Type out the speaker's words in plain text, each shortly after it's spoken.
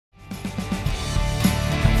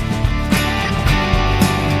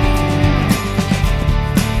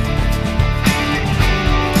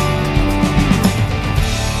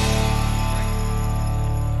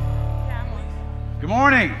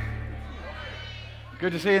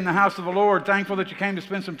Good to see you in the house of the Lord. Thankful that you came to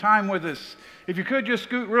spend some time with us. If you could just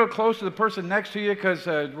scoot real close to the person next to you, because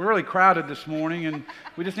we're really crowded this morning and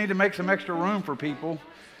we just need to make some extra room for people.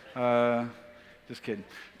 Just kidding.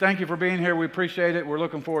 Thank you for being here. We appreciate it. We're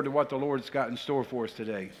looking forward to what the Lord's got in store for us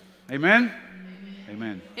today. Amen?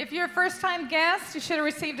 Amen. If you're a first-time guest, you should have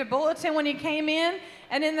received a bulletin when you came in.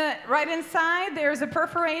 And right inside, there's a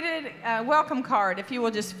perforated welcome card. If you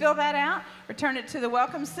will just fill that out, return it to the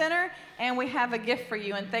Welcome Center, and we have a gift for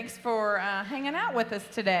you. And thanks for hanging out with us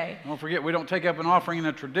today. Don't forget, we don't take up an offering in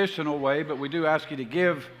a traditional way, but we do ask you to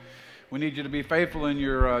give. We need you to be faithful in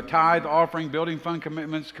your tithe, offering, building fund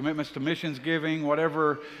commitments to missions giving,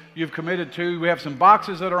 whatever you've committed to. We have some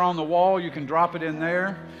boxes that are on the wall. You can drop it in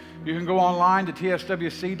there. You can go online to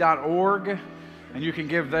tswc.org, and you can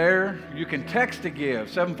give there. You can text to give,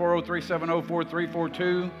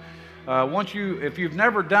 740-370-4342. If you've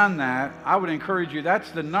never done that, I would encourage you.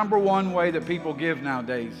 That's the number one way that people give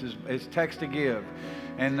nowadays is text to give.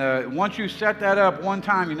 And once you set that up one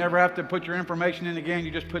time, you never have to put your information in again.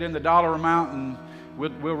 You just put in the dollar amount, and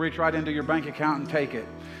we'll reach right into your bank account and take it.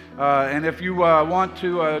 And if you want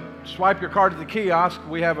to swipe your card at the kiosk,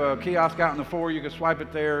 we have a kiosk out in the foyer. You can swipe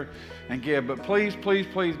it there and give. But please, please,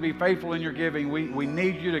 please be faithful in your giving. We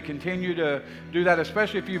need you to continue to do that,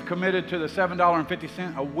 especially if you've committed to the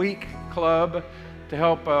 $7.50 a week club to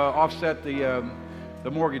help offset the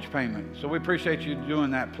mortgage payment. So we appreciate you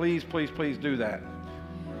doing that. Please, please, please do that.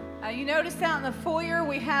 You notice out in the foyer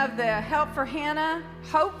we have the Hope for Hannah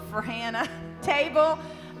table.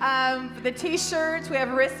 The t-shirts, we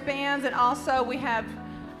have wristbands, and also we have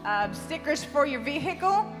stickers for your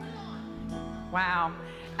vehicle. Wow.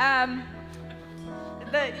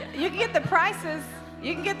 You can get the prices.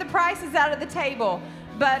 You can get the prices out of the table,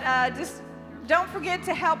 but just don't forget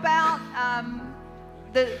to help out.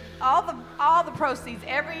 All the proceeds,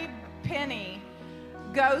 every penny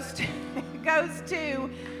goes to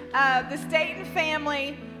the Staten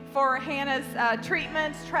family for Hannah's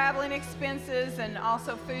treatments, traveling expenses, and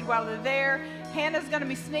also food while they're there. Hannah's going to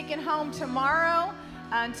be sneaking home tomorrow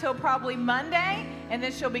until probably Monday, and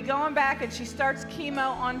then she'll be going back, and she starts chemo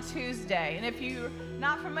on Tuesday. And if you're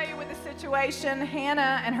not familiar with the situation,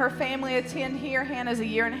 Hannah and her family attend here. Hannah's a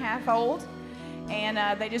 1.5 years old, and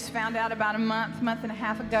they just found out about a month and a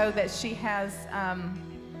half ago that she has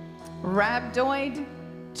rhabdoid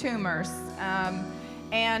tumors.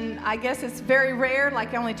 And I guess it's very rare,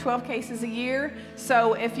 like only 12 cases a year.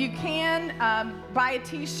 So if you can, buy a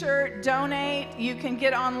t-shirt, donate. You can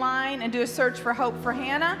get online and do a search for Hope for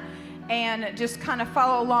Hannah and just kind of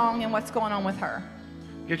follow along in what's going on with her.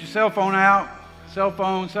 Get your cell phone out. Cell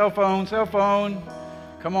phone.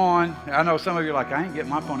 Come on. I know some of you are like, I ain't getting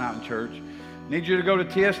my phone out in church. Need you to go to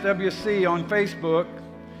TSWC on Facebook.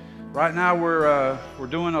 Right now we're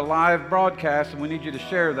doing a live broadcast, and we need you to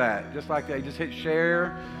share that. Just like that, just hit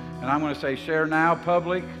share, and I'm going to say share now,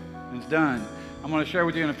 public, and it's done. I'm going to share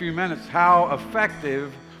with you in a few minutes how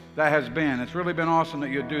effective that has been. It's really been awesome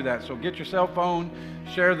that you do that. So get your cell phone,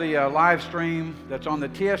 share the live stream that's on the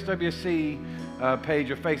TSWC page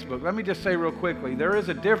of Facebook. Let me just say real quickly, there is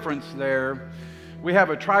a difference there. We have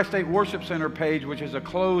a Tri-State Worship Center page, which is a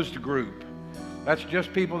closed group. That's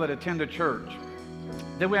just people that attend a church.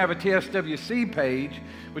 Then we have a TSWC page,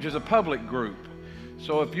 which is a public group.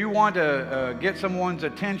 So if you want to get someone's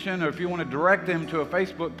attention, or if you want to direct them to a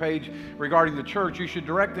Facebook page regarding the church, you should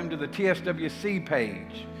direct them to the TSWC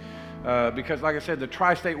page. Because like I said, the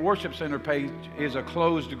Tri-State Worship Center page is a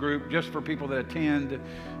closed group just for people that attend,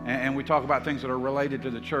 and we talk about things that are related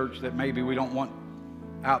to the church that maybe we don't want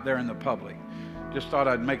out there in the public. Just thought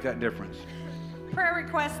I'd make that difference. Prayer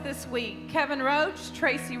requests this week: Kevin Roach,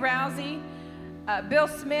 Tracy Rousey, Bill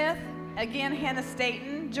Smith, again Hannah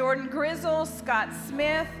Staten, Jordan Grizzle, Scott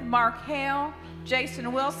Smith, Mark Hale,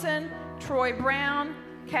 Jason Wilson, Troy Brown,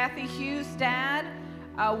 Kathy Hughes' dad,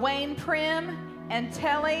 Wayne Prim, and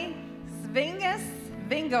Telly Svingos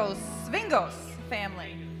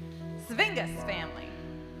family.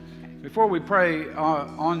 Before we pray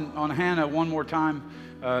on Hannah one more time,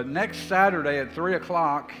 next Saturday at 3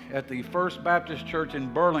 o'clock at the First Baptist Church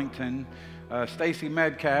in Burlington, Stacy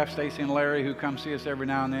Metcalf, Stacy and Larry, who come see us every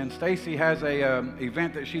now and then. Stacy has a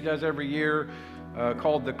event that she does every year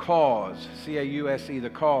called The Cause, C-A-U-S-E, The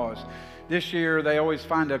Cause. This year, they always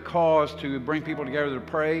find a cause to bring people together to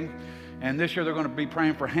pray. And this year, they're going to be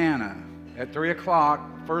praying for Hannah at 3 o'clock,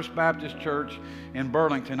 First Baptist Church in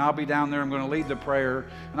Burlington. I'll be down there. I'm going to lead the prayer.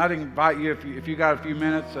 And I'd invite you, if you got a few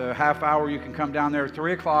minutes, a half hour, you can come down there at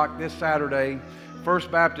 3 o'clock this Saturday,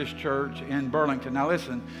 First Baptist Church in Burlington. Now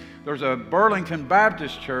listen, there's a Burlington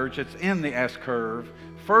Baptist Church. It's in the S-curve.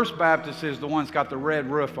 First Baptist is the one that's got the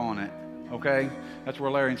red roof on it. okay? That's where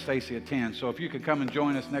Larry and Stacy attend. So if you could come and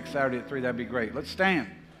join us next Saturday at 3, that'd be great. Let's stand.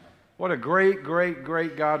 What a great, great,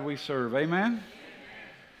 great God we serve. Amen?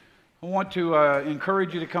 I want to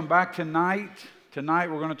encourage you to come back tonight. Tonight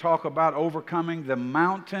we're going to talk about overcoming the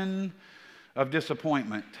mountain of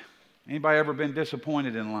disappointment. Anybody ever been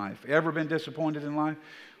disappointed in life? Ever been disappointed in life?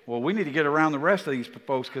 Well, we need to get around the rest of these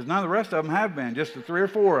folks because none of the rest of them have been, just the 3 or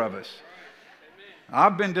 4 of us.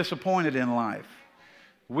 I've been disappointed in life.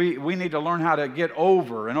 We need to learn how to get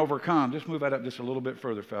over and overcome. Just move that up just a little bit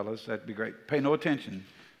further, fellas. That'd be great. Pay no attention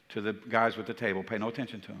to the guys with the table. Pay no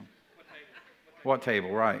attention to them. What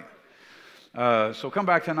table? Right. So come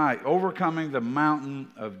back tonight. Overcoming the mountain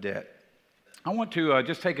of debt. I want to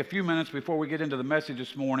just take a few minutes before we get into the message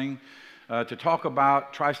this morning to talk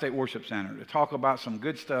about Tri-State Worship Center, to talk about some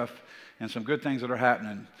good stuff and some good things that are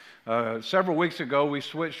happening. Several weeks ago, we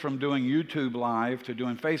switched from doing YouTube Live to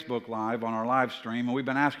doing Facebook Live on our live stream, and we've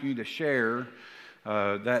been asking you to share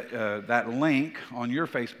that link on your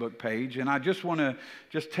Facebook page. And I just want to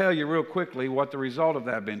just tell you real quickly what the result of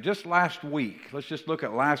that has been. Just last week, let's just look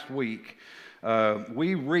at last week.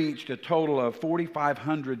 We reached a total of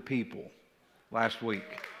 4,500 people last week.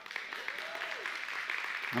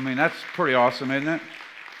 I mean, that's pretty awesome, isn't it?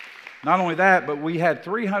 Not only that, but we had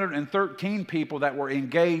 313 people that were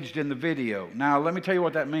engaged in the video. Now, let me tell you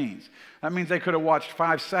what that means. That means they could have watched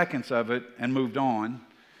 5 seconds of it and moved on,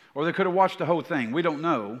 or they could have watched the whole thing. We don't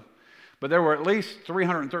know. But there were at least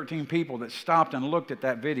 313 people that stopped and looked at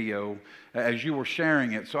that video as you were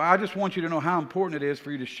sharing it. So I just want you to know how important it is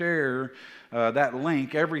for you to share that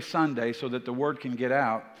link every Sunday so that the word can get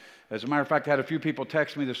out. As a matter of fact, I had a few people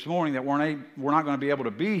text me this morning that we're not going to be able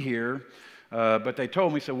to be here, but they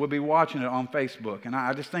told me, so we'll be watching it on Facebook. And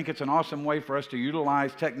I just think it's an awesome way for us to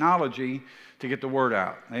utilize technology to get the word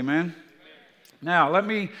out. Amen? Now, let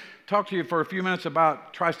me talk to you for a few minutes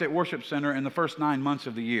about Tri-State Worship Center in the first 9 months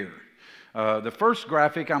of the year. The first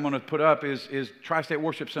graphic I'm going to put up is Tri-State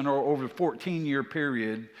Worship Center over a 14-year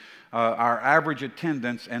period, our average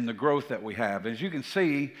attendance and the growth that we have. As you can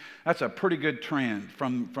see, that's a pretty good trend.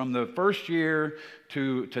 From the first year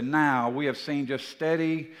to now, we have seen just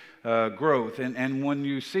steady growth. And when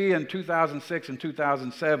you see in 2006 and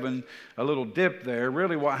 2007 a little dip there,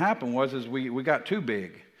 really what happened was we got too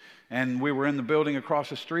big. And we were in the building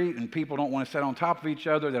across the street, and people don't want to sit on top of each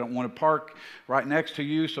other. They don't want to park right next to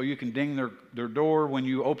you so you can ding their door when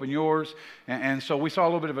you open yours. And so we saw a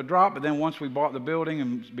little bit of a drop, but then once we bought the building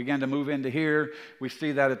and began to move into here, we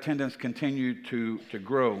see that attendance continue to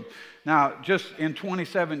grow. Now, just in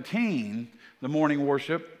 2017, the morning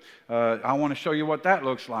worship, I want to show you what that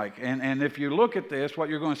looks like. And if you look at this, what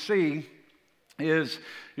you're going to see is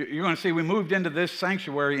you're going to see we moved into this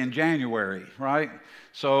sanctuary in January, right?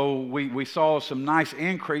 So we saw some nice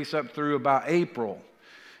increase up through about April.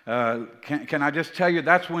 Can I just tell you,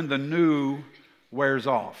 that's when the new wears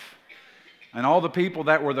off. And all the people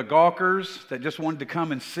that were the gawkers that just wanted to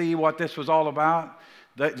come and see what this was all about,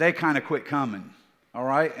 they kind of quit coming, all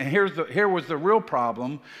right? And here was the real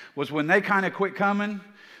problem, was when they kind of quit coming,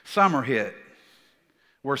 summer hit.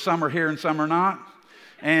 Where some are here and some are not.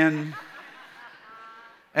 And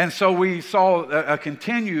so we saw a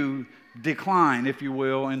continued decline, if you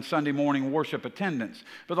will, in Sunday morning worship attendance.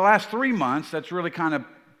 For the last 3 months, that's really kind of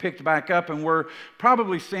picked back up, and we're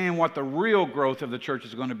probably seeing what the real growth of the church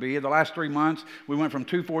is going to be. In the last 3 months, we went from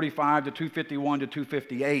 245 to 251 to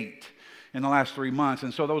 258 in the last 3 months.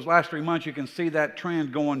 And so those last 3 months, you can see that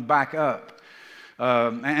trend going back up.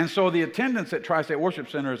 And so the attendance at Tri-State Worship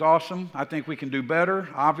Center is awesome. I think we can do better,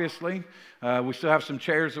 obviously. We still have some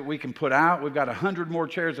chairs that we can put out. We've got 100 more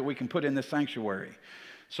chairs that we can put in this sanctuary.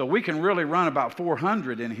 So we can really run about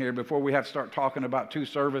 400 in here before we have to start talking about 2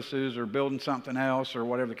 services or building something else or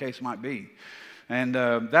whatever the case might be. And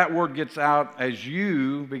that word gets out as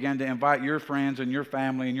you begin to invite your friends and your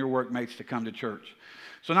family and your workmates to come to church.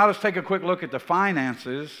 So now let's take a quick look at the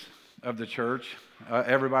finances of the church.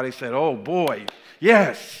 Everybody said, "Oh boy,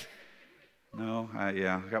 yes." No,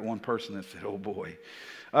 yeah, I got one person that said, "Oh boy."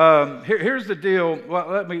 Here's the deal. Well,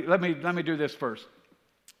 let me do this first.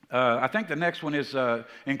 I think the next one is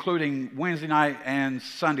including Wednesday night and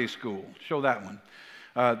Sunday school. Show that one.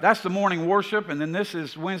 That's the morning worship, and then this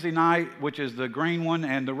is Wednesday night, which is the green one,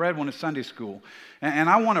 and the red one is Sunday school. And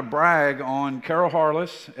I want to brag on Carol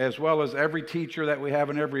Harless, as well as every teacher that we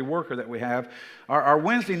have and every worker that we have. Our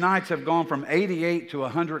Wednesday nights have gone from 88 to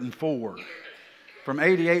 104. From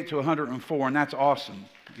 88 to 104, and that's awesome.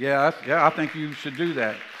 Yeah, I think you should do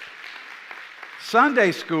that.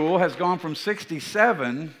 Sunday school has gone from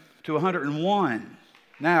 67 to 101.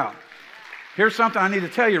 Now, here's something I need to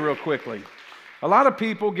tell you real quickly. A lot of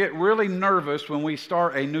people get really nervous when we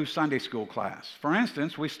start a new Sunday school class. For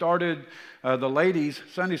instance, we started the ladies'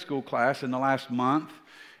 Sunday school class in the last month,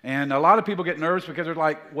 and a lot of people get nervous because they're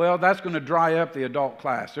like, well, that's going to dry up the adult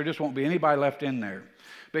class. There just won't be anybody left in there.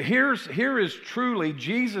 But here is truly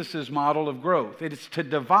Jesus' model of growth. It is to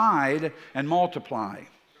divide and multiply.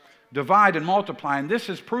 Divide and multiply. And this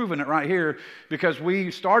has proven it right here, because we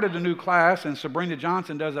started a new class, and Sabrina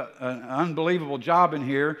Johnson does an unbelievable job in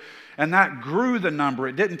here, and that grew the number.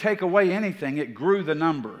 It didn't take away anything. It grew the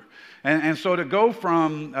number. And so to go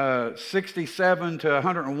from 67 to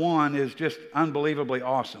 101 is just unbelievably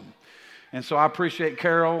awesome. And so I appreciate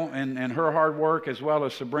Carol and her hard work, as well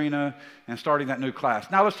as Sabrina, and starting that new class.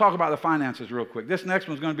 Now let's talk about the finances real quick. This next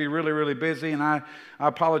one's going to be really, really busy, and I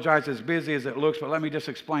apologize, as busy as it looks, but let me just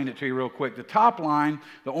explain it to you real quick. The top line,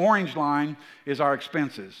 the orange line, is our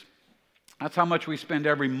expenses. That's how much we spend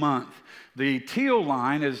every month. The teal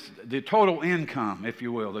line is the total income, if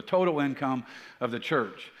you will, the total income of the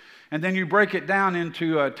church. And then you break it down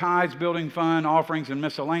into tithes, building fund, offerings, and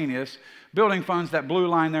miscellaneous. Building funds, that blue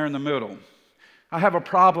line there in the middle. I have a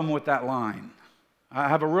problem with that line. I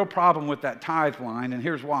have a real problem with that tithe line, and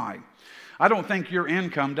here's why. I don't think your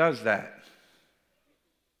income does that.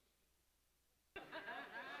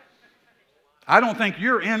 I don't think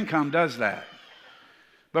your income does that.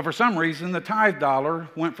 But for some reason, the tithe dollar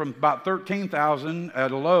went from about $13,000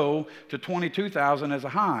 at a low to $22,000 as a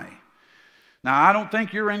high. Now, I don't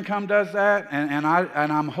think your income does that, and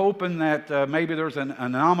I'm hoping that maybe there's an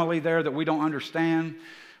anomaly there that we don't understand.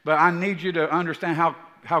 But I need you to understand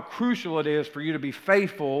how crucial it is for you to be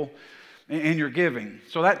faithful in your giving.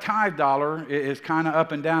 So that tithe dollar is kind of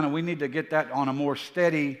up and down, and we need to get that on a more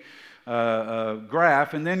steady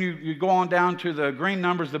graph. And then you go on down to the green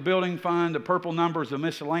numbers, the building fund, the purple numbers, the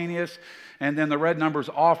miscellaneous, and then the red numbers,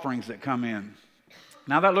 offerings that come in.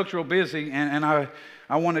 Now that looks real busy, and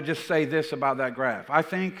I want to just say this about that graph. I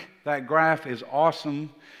think that graph is awesome.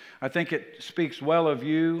 I think it speaks well of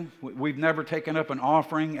you. We've never taken up an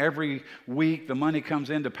offering. Every week the money comes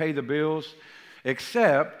in to pay the bills,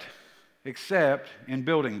 except in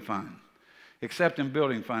building fund. Except in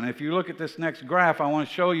building fund. If you look at this next graph, I want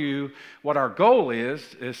to show you what our goal is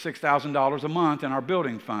 $6,000 a month in our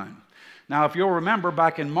building fund. Now, if you'll remember,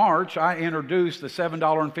 back in March, I introduced the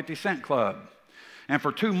 $7.50 club. And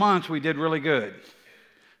for 2 months, we did really good.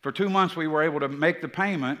 For 2 months, we were able to make the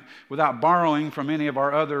payment without borrowing from any of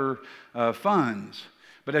our other funds.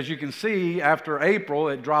 But as you can see, after April,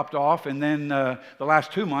 it dropped off, and then the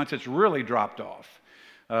last 2 months, it's really dropped off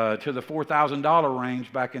to the $4,000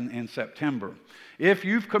 range back in September. If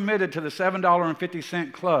you've committed to the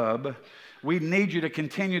 $7.50 club, we need you to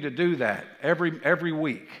continue to do that every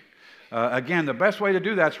week. Again, the best way to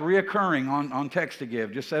do that's reoccurring on text to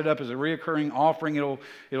give. Just set it up as a reoccurring offering.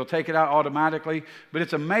 It'll take it out automatically. But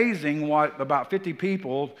it's amazing what about 50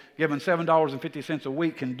 people giving $7.50 a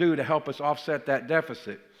week can do to help us offset that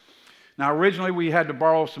deficit. Now, originally we had to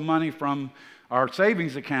borrow some money from our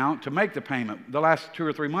savings account to make the payment. The last 2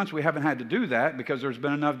 or 3 months we haven't had to do that because there's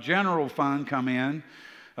been enough general fund come in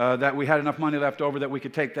that we had enough money left over that we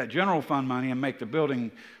could take that general fund money and make the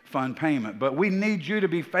building fund payment. But we need you to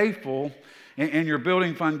be faithful in your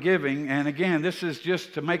building fund giving. And again, this is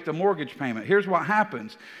just to make the mortgage payment. Here's what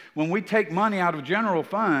happens. When we take money out of general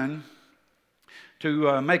fund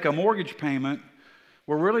to make a mortgage payment,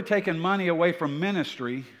 we're really taking money away from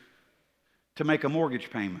ministry to make a mortgage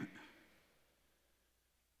payment.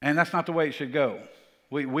 And that's not the way it should go.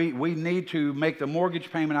 We need to make the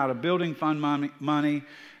mortgage payment out of building fund money,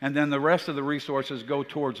 and then the rest of the resources go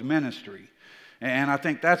towards ministry. And I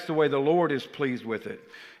think that's the way the Lord is pleased with it.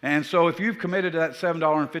 And so if you've committed to that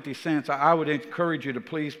 $7.50, I would encourage you to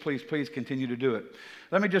please continue to do it.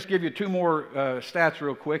 Let me just give you 2 more stats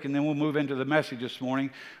real quick, and then we'll move into the message this morning.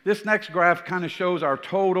 This next graph kind of shows our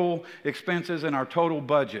total expenses and our total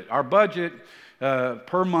budget. Our budget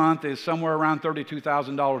per month is somewhere around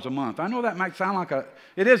 $32,000 a month. I know that might sound like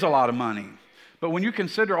it is a lot of money, but when you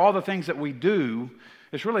consider all the things that we do,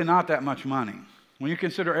 it's really not that much money. When you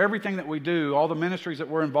consider everything that we do, all the ministries that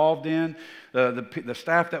we're involved in, the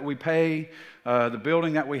staff that we pay, the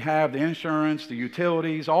building that we have, the insurance, the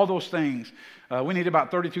utilities, all those things, we need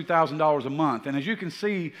about $32,000 a month. And as you can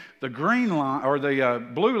see, the green line or the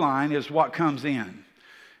blue line is what comes in.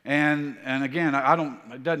 And again,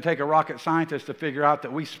 it doesn't take a rocket scientist to figure out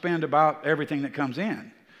that we spend about everything that comes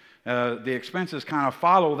in. The expenses kind of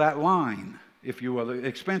follow that line, if you will. The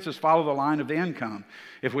expenses follow the line of the income.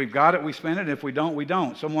 If we've got it, we spend it. If we don't, we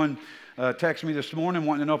don't. Someone texted me this morning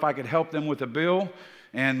wanting to know if I could help them with a bill.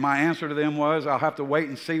 And my answer to them was, I'll have to wait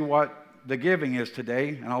and see what the giving is today,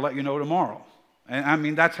 and I'll let you know tomorrow. And I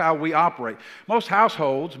mean, that's how we operate. Most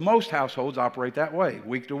households operate that way,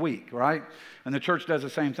 week to week, right? And the church does the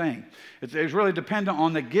same thing. It's really dependent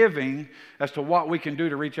on the giving as to what we can do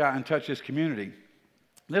to reach out and touch this community.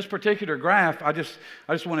 This particular graph, I just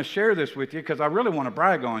want to share this with you because I really want to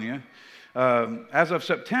brag on you. As of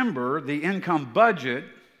September, the income budget,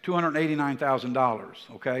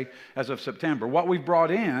 $289,000, okay, as of September. What we've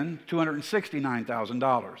brought in,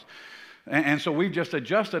 $269,000. And so we've just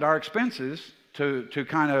adjusted our expenses to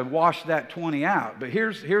kind of wash that 20 out. But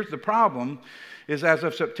here's the problem, is as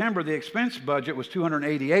of September, the expense budget was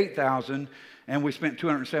 $288,000, and we spent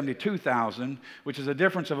 $272,000, which is a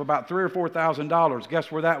difference of about $3,000 or $4,000.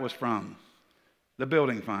 Guess where that was from? The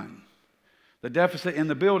building fund. The deficit in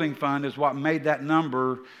the building fund is what made that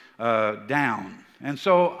number down. And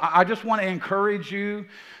so I just want to encourage you,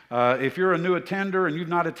 if you're a new attender and you've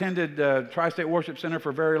not attended Tri-State Worship Center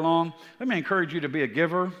for very long, let me encourage you to be a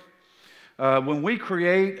giver. When we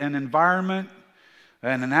create an environment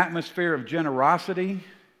and an atmosphere of generosity,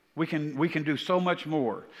 we can do so much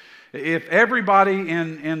more. If everybody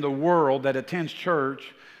in the world that attends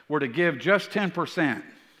church were to give just 10%,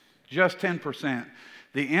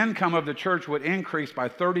 the income of the church would increase by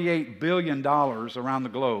 $38 billion around the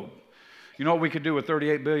globe. You know what we could do with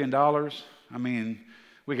 $38 billion? I mean,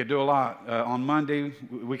 we could do a lot. On Monday,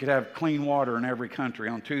 we could have clean water in every country.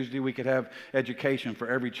 On Tuesday, we could have education for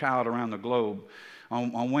every child around the globe.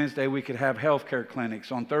 On Wednesday, we could have health care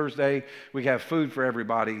clinics. On Thursday, we could have food for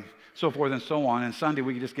everybody, so forth and so on. And Sunday,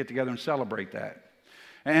 we could just get together and celebrate that.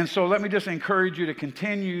 And so let me just encourage you to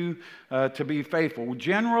continue to be faithful.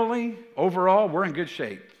 Generally, overall, we're in good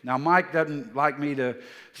shape. Now, Mike doesn't like me to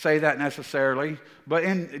say that necessarily, but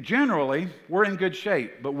generally, we're in good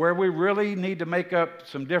shape. But where we really need to make up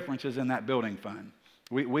some differences in that building fund.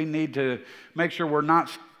 We need to make sure we're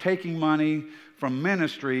not taking money from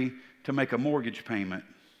ministry to make a mortgage payment.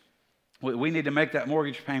 We need to make that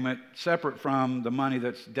mortgage payment separate from the money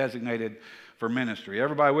that's designated for ministry.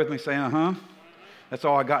 Everybody with me saying, uh-huh? That's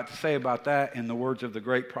all I got to say about that in the words of the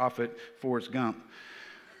great prophet Forrest Gump.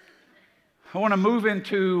 I want to move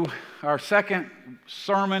into our second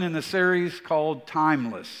sermon in the series called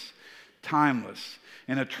Timeless. Timeless.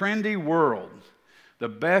 In a trendy world, the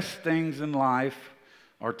best things in life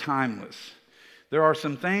are timeless. There are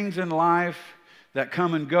some things in life that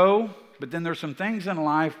come and go, but then there's some things in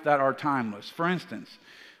life that are timeless. For instance,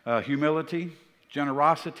 humility,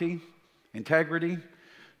 generosity, integrity,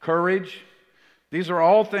 courage. These are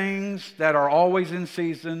all things that are always in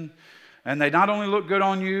season, and they not only look good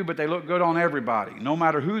on you, but they look good on everybody. No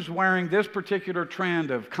matter who's wearing this particular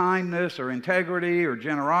trend of kindness or integrity or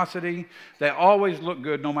generosity, they always look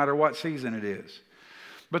good no matter what season it is.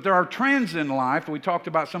 But there are trends in life, we talked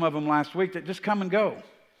about some of them last week, that just come and go.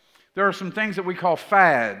 There are some things that we call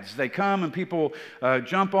fads. They come and people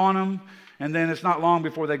jump on them, and then it's not long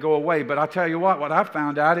before they go away. But I'll tell you what I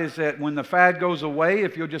found out is that when the fad goes away,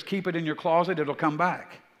 if you'll just keep it in your closet, it'll come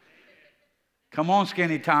back. Come on,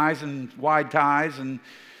 skinny ties and wide ties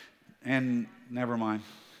and never mind.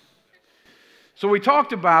 So we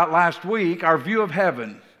talked about last week our view of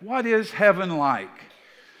heaven. What is heaven like?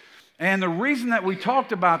 And the reason that we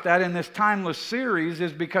talked about that in this Timeless series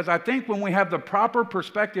is because I think when we have the proper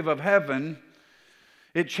perspective of heaven,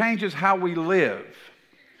 it changes how we live.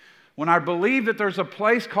 When I believe that there's a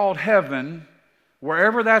place called heaven,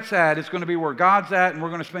 wherever that's at, it's going to be where God's at, and we're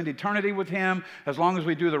going to spend eternity with Him as long as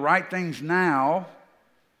we do the right things now.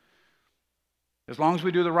 As long as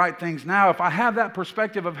we do the right things now, if I have that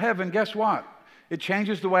perspective of heaven, guess what? It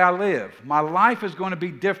changes the way I live. My life is going to be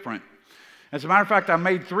different. As a matter of fact, I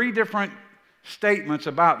made 3 different statements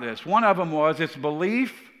about this. One of them was it's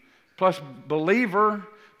belief plus believer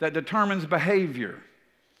that determines behavior.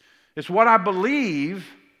 It's what I believe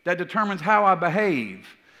that determines how I behave.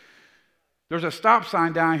 There's a stop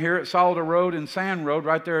sign down here at Solida Road and Sand Road,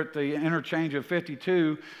 right there at the interchange of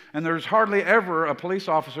 52, and there's hardly ever a police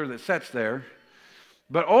officer that sits there.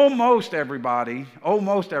 But almost everybody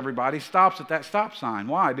stops at that stop sign.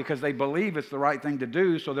 Why? Because they believe it's the right thing to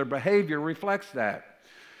do, so their behavior reflects that.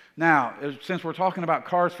 Now, since we're talking about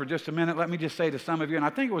cars for just a minute, let me just say to some of you, and I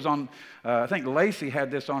think it was on, I think Lacey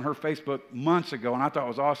had this on her Facebook months ago, and I thought it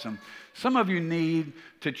was awesome. Some of you need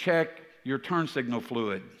to check your turn signal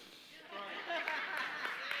fluid.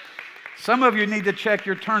 Some of you need to check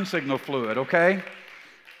your turn signal fluid, okay?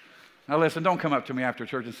 Now listen, don't come up to me after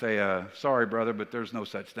church and say, sorry, brother, but there's no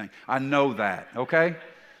such thing. I know that, okay?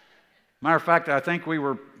 Matter of fact, I think we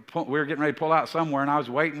were were getting ready to pull out somewhere, and I was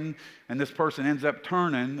waiting, and this person ends up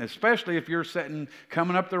turning, especially if you're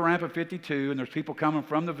coming up the ramp at 52, and there's people coming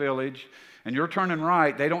from the village, and you're turning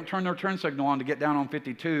right. They don't turn their turn signal on to get down on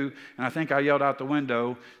 52, and I think I yelled out the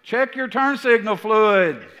window, "Check your turn signal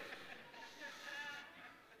fluid."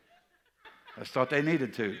 I just thought they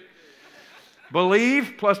needed to.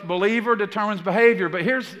 Belief plus believer determines behavior. But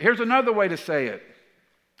here's another way to say it.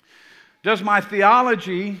 Does my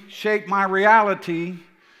theology shape my reality,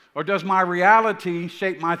 or does my reality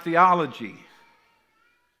shape my theology?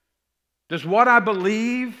 Does what I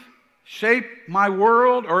believe shape my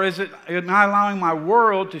world, or am I allowing my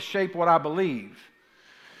world to shape what I believe?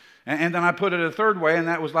 And then I put it a third way, and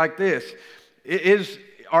that was like this. Is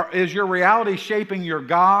your reality shaping your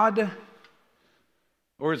God,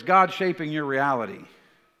 or is God shaping your reality?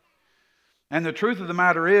 And the truth of the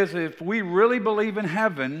matter is, if we really believe in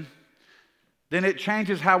heaven, then it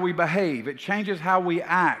changes how we behave. It changes how we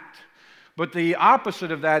act. But the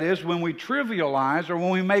opposite of that is when we trivialize, or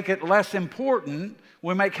when we make it less important,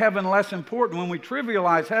 we make heaven less important. When we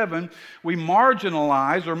trivialize heaven, we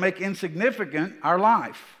marginalize or make insignificant our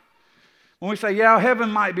life. When we say, yeah, heaven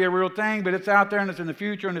might be a real thing, but it's out there and it's in the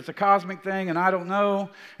future and it's a cosmic thing and I don't know,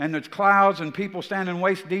 and there's clouds and people standing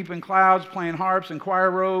waist deep in clouds playing harps and choir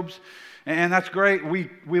robes, and that's great.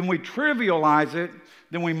 When we trivialize it,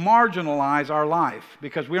 then we marginalize our life,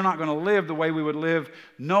 because we're not going to live the way we would live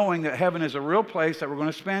knowing that heaven is a real place, that we're going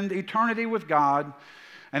to spend eternity with God,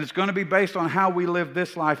 and it's going to be based on how we live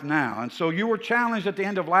this life now. And so you were challenged at the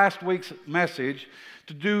end of last week's message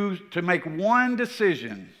to make one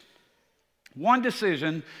decision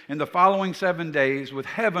in the following 7 days with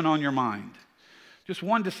heaven on your mind. Just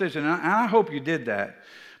one decision, and I hope you did that.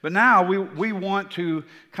 But now we want to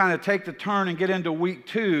kind of take the turn and get into week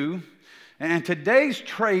 2. And today's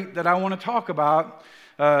trait that I want to talk about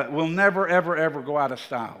will never, ever, ever go out of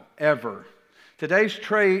style, ever. Today's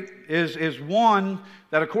trait is one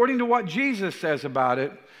that, according to what Jesus says about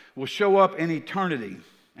it, will show up in eternity.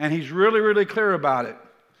 And he's really, really clear about it.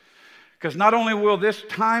 Because not only will this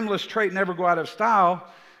timeless trait never go out of style,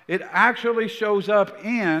 it actually shows up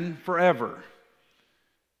in forever.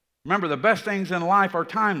 Remember, the best things in life are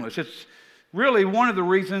timeless. It's really one of the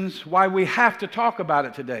reasons why we have to talk about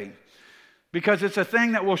it today. Because it's a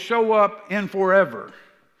thing that will show up in forever.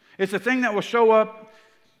 It's a thing that will show up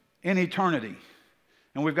in eternity.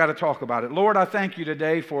 And we've got to talk about it. Lord, I thank you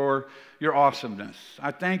today for your awesomeness.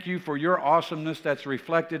 I thank you for your awesomeness that's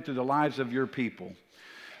reflected through the lives of your people.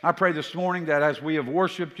 I pray this morning that as we have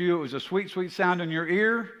worshiped you, it was a sweet, sweet sound in your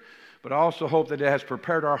ear, but I also hope that it has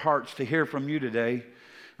prepared our hearts to hear from you today.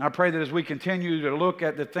 And I pray that as we continue to look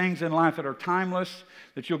at the things in life that are timeless,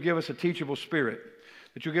 that you'll give us a teachable spirit,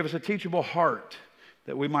 that you'll give us a teachable heart,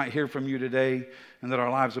 that we might hear from you today, and that our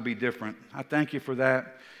lives will be different. I thank you for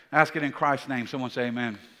that. Ask it in Christ's name. Someone say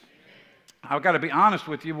amen. I've got to be honest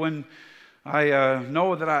with you. When I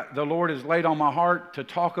know that the Lord has laid on my heart to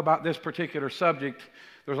talk about this particular subject,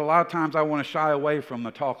 there's a lot of times I want to shy away from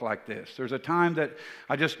a talk like this. There's a time that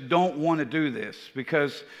I just don't want to do this,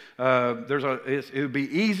 because it would be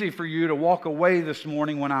easy for you to walk away this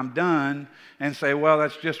morning when I'm done and say, well,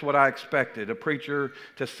 that's just what I expected, a preacher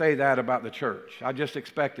to say that about the church. I just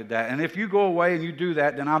expected that. And if you go away and you do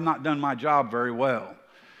that, then I've not done my job very well.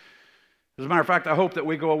 As a matter of fact, I hope that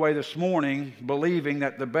we go away this morning believing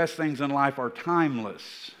that the best things in life are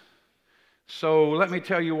timeless. So let me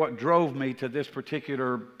tell you what drove me to this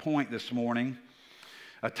particular point this morning.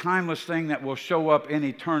 A timeless thing that will show up in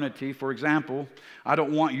eternity. For example, I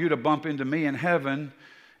don't want you to bump into me in heaven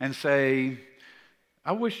and say,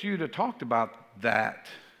 I wish you'd have talked about that,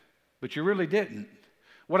 but you really didn't.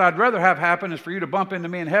 What I'd rather have happen is for you to bump into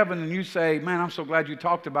me in heaven and you say, man, I'm so glad you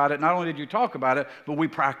talked about it. Not only did you talk about it, but we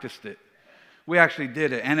practiced it. We actually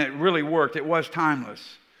did it, and it really worked. It was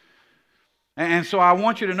timeless. And so I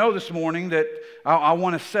want you to know this morning that I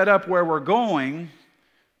want to set up where we're going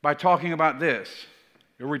by talking about this,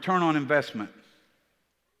 a return on investment.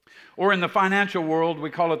 Or in the financial world,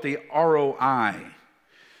 we call it the ROI.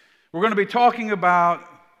 We're going to be talking about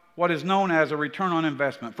what is known as a return on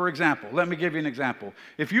investment. For example, let me give you an example.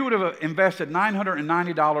 If you would have invested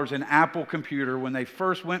 $990 in Apple Computer when they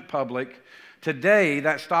first went public, today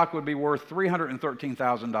that stock would be worth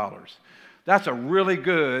 $313,000. That's a really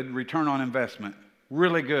good return on investment.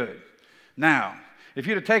 Really good. Now, if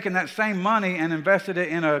you'd have taken that same money and invested it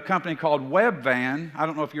in a company called Webvan, I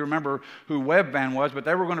don't know if you remember who Webvan was, but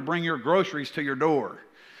they were going to bring your groceries to your door.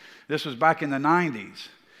 This was back in the 90s.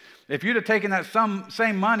 If you'd have taken that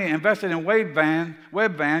same money and invested in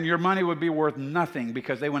Webvan, your money would be worth nothing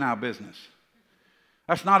because they went out of business.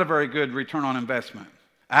 That's not a very good return on investment.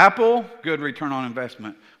 Apple, good return on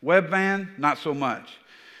investment. Webvan, not so much.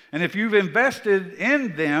 And if you've invested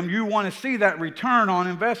in them, you want to see that return on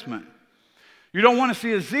investment. You don't want to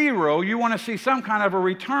see a zero. You want to see some kind of a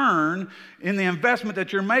return in the investment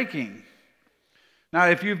that you're making. Now,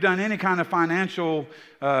 if you've done any kind of financial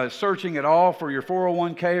searching at all for your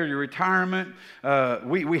 401k or your retirement,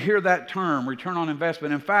 we hear that term, return on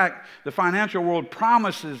investment. In fact, the financial world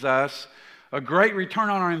promises us a great return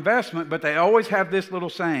on our investment, but they always have this little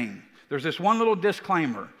saying. There's this one little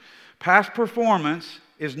disclaimer. Past performance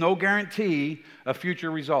is no guarantee of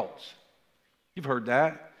future results. You've heard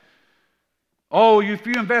that. Oh, if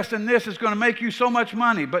you invest in this, it's going to make you so much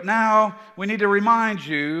money. But now we need to remind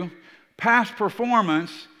you, past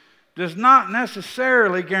performance does not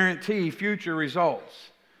necessarily guarantee future results.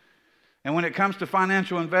 And when it comes to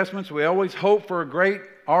financial investments, we always hope for a great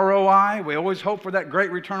ROI. We always hope for that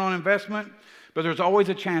great return on investment. But there's always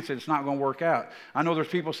a chance that it's not going to work out. I know there's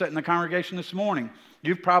people sitting in the congregation this morning.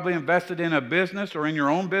 You've probably invested in a business or in your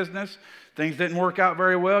own business. Things didn't work out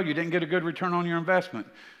very well. You didn't get a good return on your investment.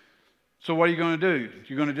 So what are you going to do?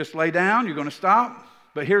 You're going to just lay down? You're going to stop?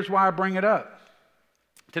 But here's why I bring it up.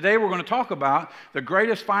 Today we're going to talk about the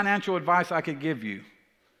greatest financial advice I could give you.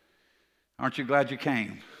 Aren't you glad you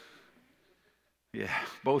came? Yeah,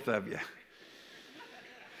 both of you.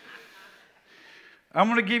 I'm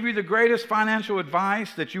going to give you the greatest financial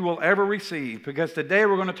advice that you will ever receive, because today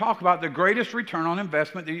we're going to talk about the greatest return on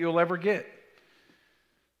investment that you'll ever get.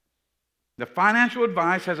 The financial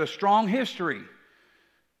advice has a strong history.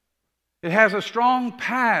 It has a strong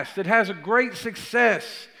past. It has a great success.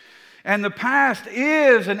 And the past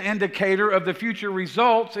is an indicator of the future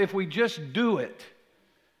results if we just do it.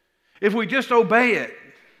 If we just obey it.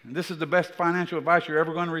 And this is the best financial advice you're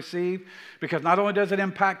ever going to receive, because not only does it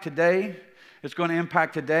impact today, it's going to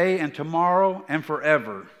impact today and tomorrow and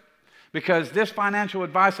forever. Because this financial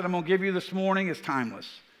advice that I'm going to give you this morning is timeless.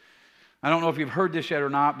 I don't know if you've heard this yet or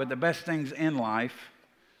not, but the best things in life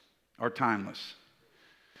are timeless.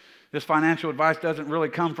 This financial advice doesn't really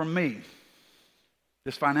come from me.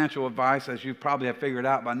 This financial advice, as you probably have figured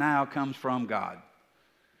out by now, comes from God.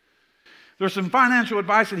 There's some financial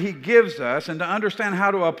advice that He gives us, and to understand how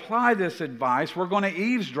to apply this advice, we're going to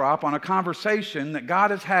eavesdrop on a conversation that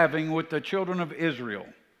God is having with the children of Israel.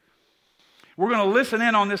 We're going to listen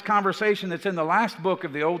in on this conversation that's in the last book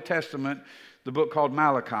of the Old Testament, the book called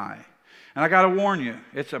Malachi. And I got to warn you,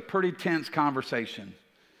 it's a pretty tense conversation.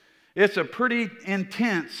 It's a pretty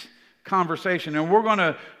intense conversation, and we're going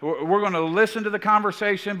to listen to the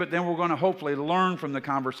conversation, but then we're going to hopefully learn from the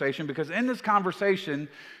conversation, because in this conversation,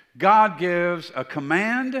 God gives a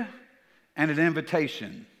command and an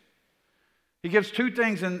invitation. He gives two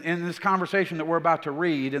things in this conversation that we're about to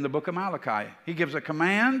read in the book of Malachi. He gives a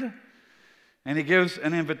command and He gives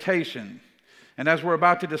an invitation. And as we're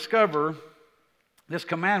about to discover, this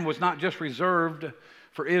command was not just reserved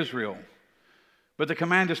for Israel, but the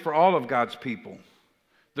command is for all of God's people.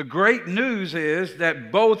 The great news is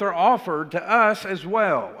that both are offered to us as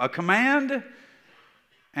well, a command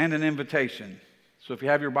and an invitation. So if you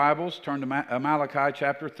have your Bibles, turn to Malachi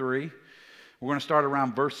chapter 3. We're going to start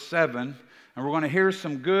around verse 7, and we're going to hear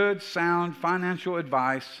some good, sound financial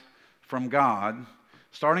advice from God.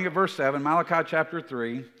 Starting at verse 7, Malachi chapter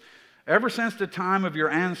 3. Ever since the time of your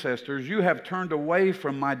ancestors, you have turned away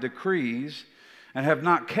from my decrees and have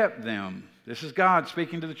not kept them. This is God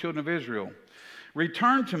speaking to the children of Israel.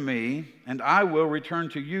 Return to me, and I will return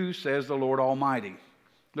to you, says the Lord Almighty.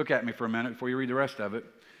 Look at me for a minute before you read the rest of it.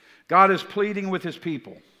 God is pleading with His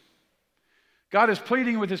people. God is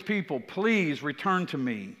pleading with His people, please return to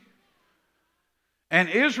me. And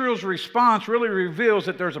Israel's response really reveals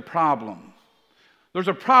that there's a problem. There's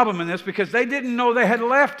a problem in this because they didn't know they had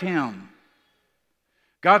left Him.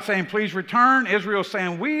 God's saying, please return. Israel's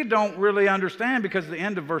saying, we don't really understand, because at the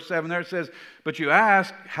end of verse 7 there it says, but you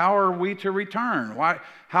ask, how are we to return?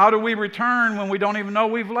 How do we return when we don't even know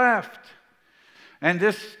we've left? And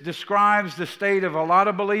this describes the state of a lot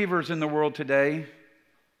of believers in the world today.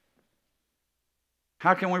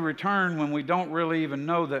 How can we return when we don't really even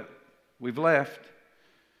know that we've left?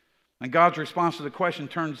 And God's response to the question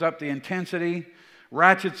turns up the intensity,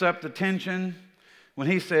 ratchets up the tension, when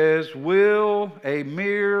He says, will a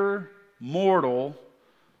mere mortal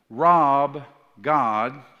rob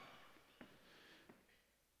God?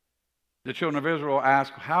 The children of Israel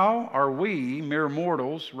ask, how are we, mere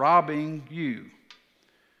mortals, robbing you?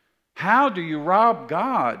 How do you rob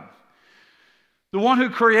God? The one who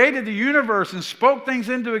created the universe and spoke things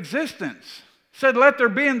into existence, said, let there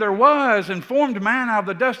be, and there was, and formed man out of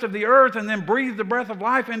the dust of the earth, and then breathed the breath of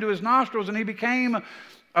life into his nostrils, and he became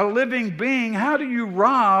a living being. How do you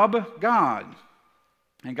rob God?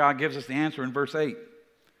 And God gives us the answer in verse 8.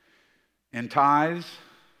 In tithes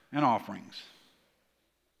and offerings.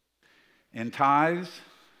 In tithes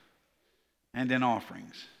and in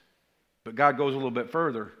offerings. But God goes a little bit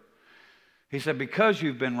further. He said, because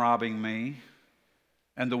you've been robbing me,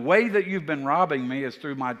 and the way that you've been robbing me is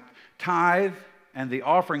through my tithe and the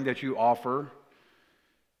offering that you offer,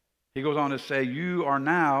 he goes on to say, you are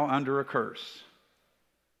now under a curse.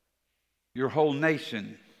 Your whole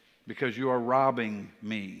nation, because you are robbing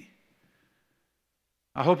me.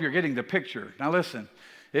 I hope you're getting the picture. Now listen,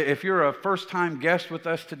 if you're a first-time guest with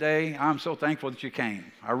us today, I'm so thankful that you came.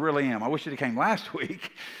 I really am. I wish you'd have came last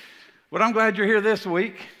week. But I'm glad you're here this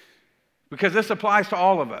week because this applies to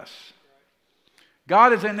all of us.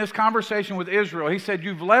 God is in this conversation with Israel. He said,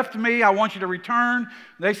 you've left me. I want you to return.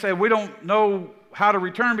 They said, we don't know how to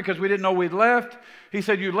return because we didn't know we'd left. He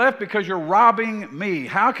said, you left because you're robbing me.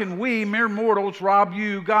 How can we, mere mortals, rob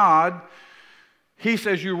you, God? He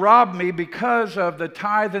says, you robbed me because of the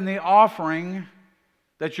tithe and the offering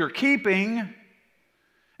that you're keeping.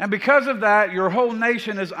 And because of that, your whole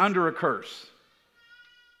nation is under a curse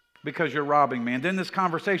because you're robbing me. And then this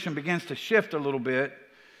conversation begins to shift a little bit.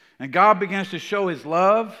 And God begins to show his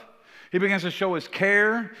love. He begins to show his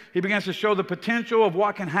care. He begins to show the potential of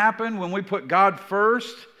what can happen when we put God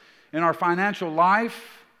first in our financial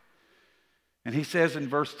life. And he says in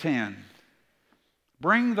verse 10,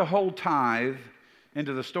 bring the whole tithe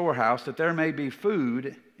into the storehouse, that there may be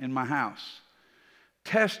food in my house.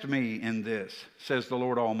 Test me in this, says the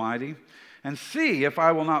Lord Almighty, and see if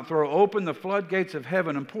I will not throw open the floodgates of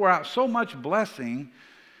heaven and pour out so much blessing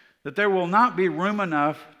that there will not be room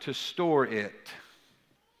enough to store it.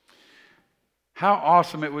 How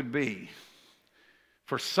awesome it would be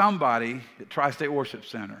for somebody at Tri-State Worship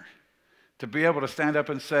Center to be able to stand up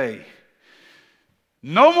and say,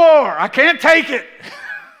 no more, I can't take it.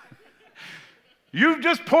 You've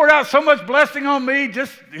just poured out so much blessing on me,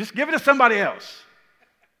 just give it to somebody else.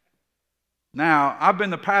 Now, I've been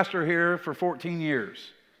the pastor here for 14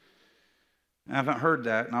 years. I haven't heard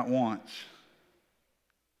that, not once.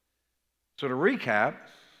 So to recap,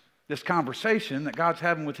 this conversation that God's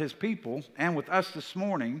having with his people and with us this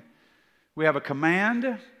morning, we have a command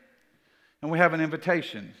and we have an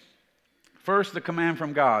invitation. First, the command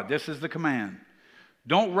from God. This is the command.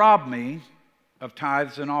 Don't rob me of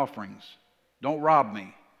tithes and offerings. Don't rob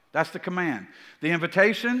me. That's the command. The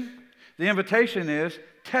invitation is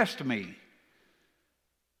test me.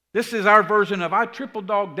 This is our version of I triple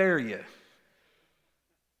dog dare you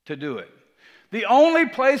to do it. The only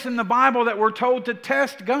place in the Bible that we're told to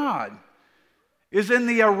test God is in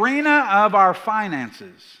the arena of our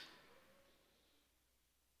finances.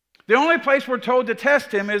 The only place we're told to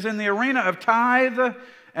test him is in the arena of tithe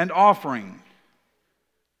and offering.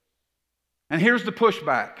 And here's the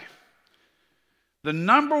pushback. The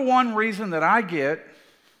number one reason that I get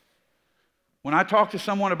when I talk to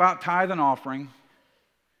someone about tithe and offering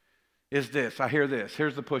is this. I hear this.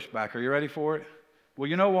 Here's the pushback. Are you ready for it? Well,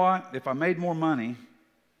 you know what? If I made more money,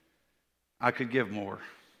 I could give more.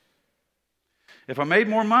 If I made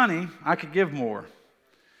more money, I could give more.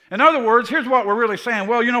 In other words, here's what we're really saying.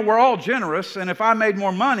 Well, you know, we're all generous, and if I made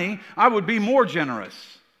more money, I would be more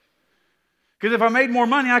generous. Because if I made more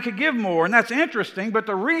money, I could give more. And that's interesting, but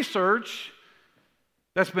the research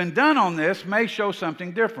that's been done on this may show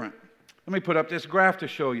something different. Let me put up this graph to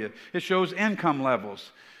show you. It shows income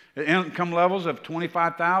levels. Income levels of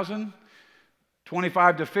 25,000,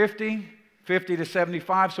 25 to 50, 50 to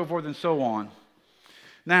 75, so forth and so on.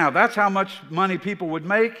 Now, that's how much money people would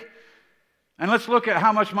make. And let's look at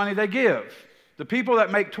how much money they give. The people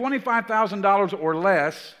that make $25,000 or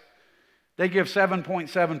less, they give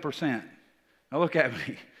 7.7%. Now look at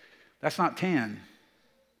me. That's not 10.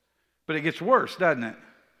 But it gets worse, doesn't it?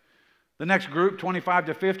 The next group, 25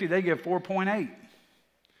 to 50, they give 4.8.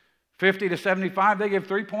 50 to 75, they give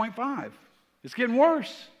 3.5. It's getting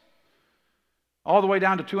worse. All the way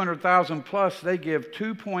down to 200,000 plus, they give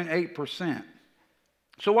 2.8%.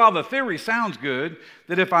 So while the theory sounds good,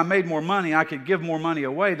 that if I made more money, I could give more money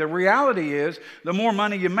away, the reality is the more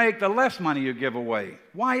money you make, the less money you give away.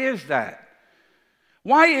 Why is that?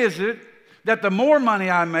 Why is it that the more money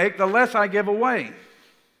I make, the less I give away?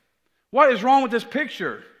 What is wrong with this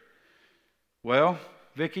picture? Well,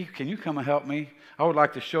 Vicki, can you come and help me? I would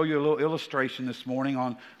like to show you a little illustration this morning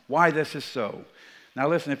on why this is so. Now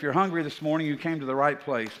listen, if you're hungry this morning, you came to the right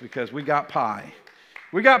place because we got pie.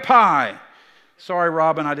 We got pie. Sorry,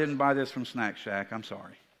 Robin, I didn't buy this from Snack Shack. I'm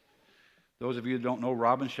sorry. Those of you who don't know,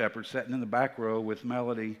 Robin Shepherd sitting in the back row with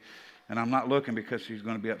Melody, and I'm not looking because she's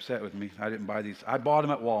going to be upset with me. I didn't buy these. I bought them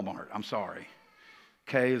at Walmart. I'm sorry.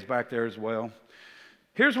 Kay is back there as well.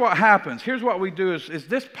 Here's what happens. Here's what we do is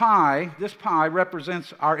this pie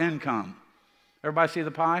represents our income. Everybody see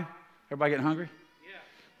the pie? Everybody getting hungry?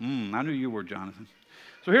 Yeah. I knew you were, Jonathan.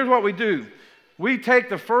 So here's what we do. We take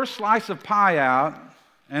the first slice of pie out,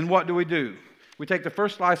 and what do? We take the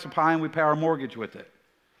first slice of pie and we pay our mortgage with it.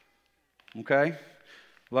 Okay?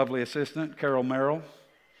 Lovely assistant, Carol Merrill.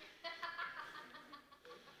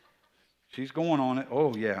 She's going on it.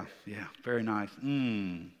 Oh, yeah, very nice.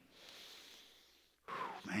 Man,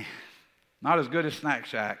 not as good as Snack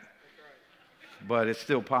Shack, but it's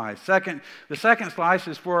still pie. The second slice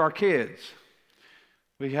is for our kids.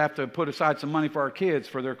 We have to put aside some money for our kids,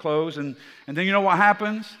 for their clothes, and then you know what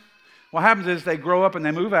happens? What happens is they grow up and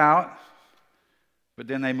they move out, but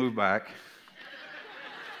then they move back.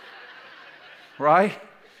 Right?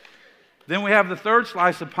 Then we have the third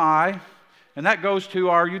slice of pie, and that goes to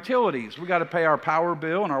our utilities. We got to pay our power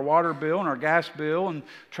bill and our water bill and our gas bill and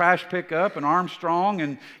trash pickup and Armstrong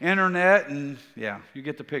and internet, and yeah, you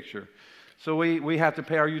get the picture. So we have to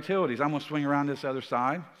pay our utilities. I'm going to swing around this other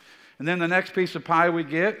side. And then the next piece of pie we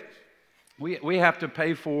get, we have to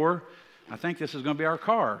pay for, I think this is going to be our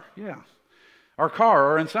car. Yeah. Our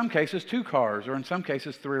car, or in some cases 2 cars, or in some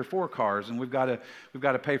cases 3 or 4 cars, and we've got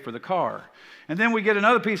to pay for the car. And then we get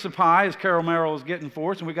another piece of pie, as Carol Merrill is getting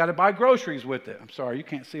for us, and we've got to buy groceries with it. I'm sorry, you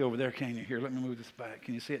can't see over there, can you? Here, let me move this back.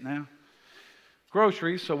 Can you see it now?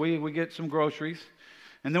 Groceries, so we get some groceries.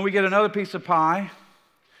 And then we get another piece of pie,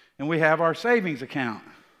 and we have our savings account.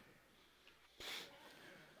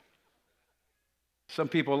 Some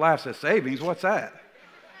people laugh at savings. What's that?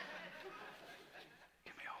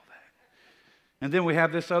 Give me all that. And then we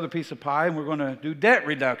have this other piece of pie, and we're going to do debt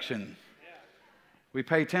reduction. We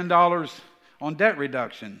pay $10 on debt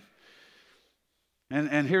reduction.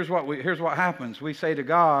 And here's what happens. We say to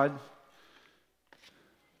God,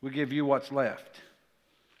 we give you what's left.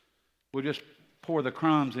 We'll just pour the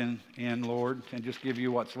crumbs in, Lord, and just give you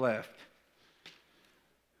what's left.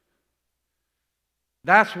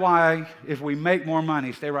 That's why if we make more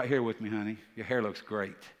money, stay right here with me, honey. Your hair looks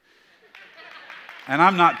great. And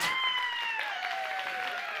I'm not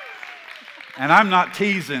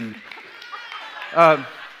teasing.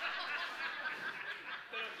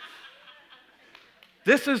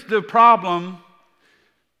 This is the problem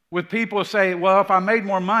with people who say, well, if I made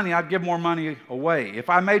more money, I'd give more money away. If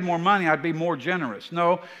I made more money, I'd be more generous.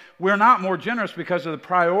 No, we're not more generous because of the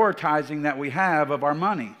prioritizing that we have of our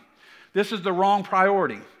money. This is the wrong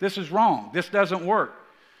priority. This is wrong. This doesn't work.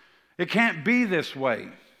 It can't be this way.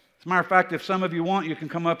 As a matter of fact, if some of you want, you can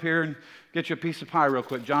come up here and get you a piece of pie real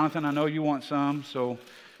quick. Jonathan, I know you want some, so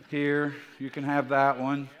here, you can have that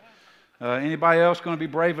one. Anybody else going to be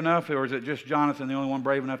brave enough, or is it just Jonathan, the only one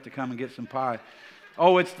brave enough to come and get some pie?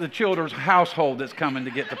 Oh, it's the Childers household that's coming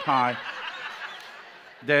to get the pie.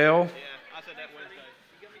 Dale? Yeah, I said that Wednesday.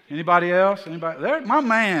 Anybody else? Anybody? There, my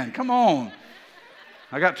man, come on.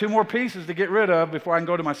 I got 2 more pieces to get rid of before I can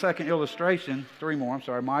go to my second illustration. 3 more, I'm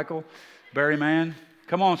sorry. Michael, Barry Man.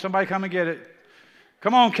 Come on, somebody come and get it.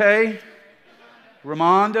 Come on, Kay.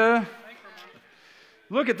 Ramonda.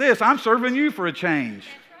 Look at this. I'm serving you for a change.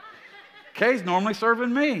 Kay's normally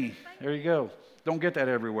serving me. There you go. Don't get that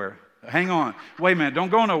everywhere. Hang on. Wait a minute. Don't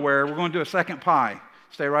go nowhere. We're going to do a second pie.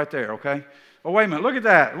 Stay right there, okay? Oh, wait a minute. Look at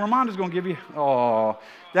that. Ramonda's going to give you... Oh,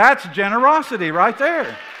 that's generosity right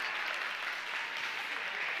there.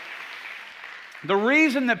 The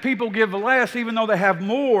reason that people give less, even though they have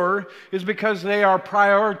more, is because they are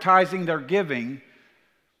prioritizing their giving,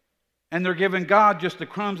 and they're giving God just the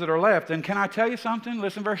crumbs that are left. And can I tell you something?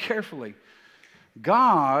 Listen very carefully.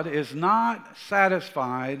 God is not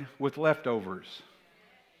satisfied with leftovers.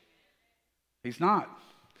 He's not.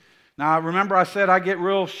 Now, remember I said I get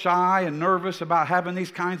real shy and nervous about having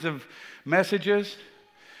these kinds of messages?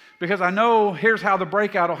 Because I know here's how the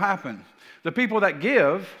breakout will happen. The people that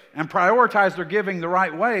give and prioritize their giving the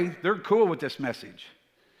right way, they're cool with this message.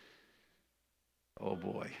 Oh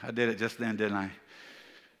boy, I did it just then, didn't I?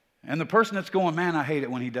 And the person that's going, man, I hate it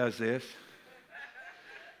when he does this.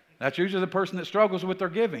 That's usually the person that struggles with their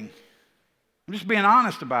giving. I'm just being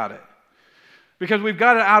honest about it. Because we've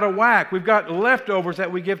got it out of whack. We've got leftovers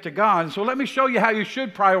that we give to God. And so let me show you how you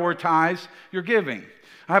should prioritize your giving.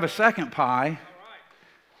 I have a second pie.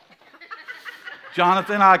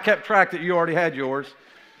 Jonathan, I kept track that you already had yours.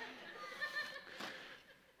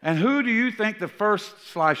 And who do you think the first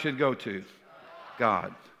slice should go to?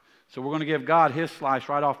 God. So we're going to give God his slice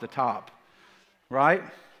right off the top. Right?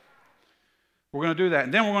 We're going to do that.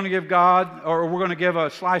 And then we're going to give God, or we're going to give a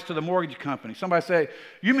slice to the mortgage company. Somebody say,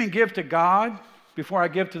 you mean give to God before I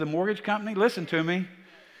give to the mortgage company? Listen to me.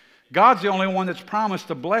 God's the only one that's promised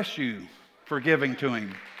to bless you for giving to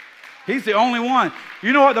him. He's the only one.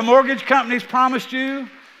 You know what the mortgage company's promised you?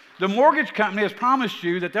 The mortgage company has promised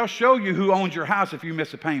you that they'll show you who owns your house if you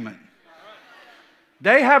miss a payment.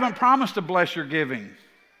 They haven't promised to bless your giving.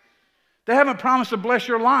 They haven't promised to bless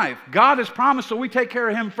your life. God has promised, so we take care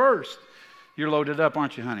of him first. You're loaded up,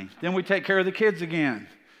 aren't you, honey? Then we take care of the kids again.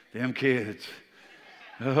 Them kids.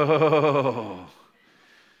 Oh.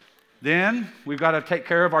 Then we've got to take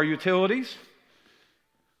care of our utilities.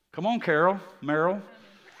 Come on, Carol, Merrill.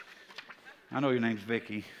 I know your name's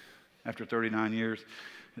Vicky after 39 years.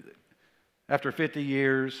 After 50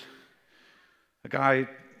 years, a guy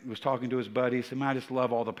was talking to his buddy. He said, man, I just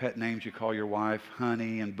love all the pet names you call your wife,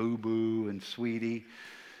 honey and boo-boo and sweetie.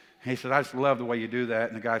 And he said, I just love the way you do that.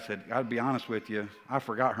 And the guy said, I'll be honest with you, I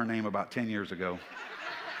forgot her name about 10 years ago.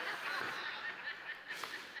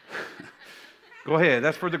 Go ahead.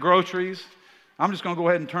 That's for the groceries. I'm just going to go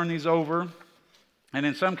ahead and turn these over. And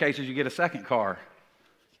in some cases, you get a second car.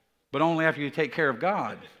 But only after you take care of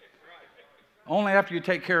God. Only after you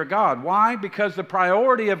take care of God. Why? Because the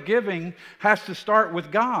priority of giving has to start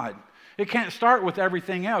with God. It can't start with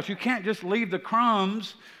everything else. You can't just leave the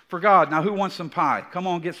crumbs for God. Now, who wants some pie? Come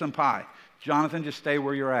on, get some pie. Jonathan, just stay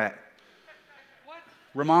where you're at.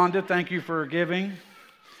 Ramonda, thank you for giving.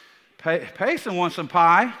 Payson wants some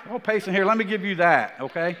pie. Oh, Payson, here, let me give you that,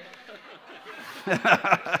 okay?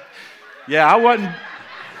 Yeah, I wasn't.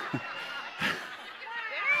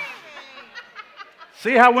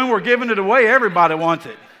 See how when we're giving it away, everybody wants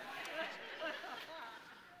it.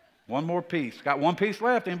 One more piece. Got one piece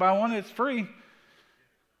left. Anybody want it? It's free.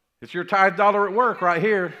 It's your tithe dollar at work right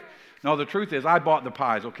here. No, the truth is I bought the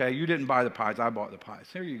pies, okay? You didn't buy the pies. I bought the pies.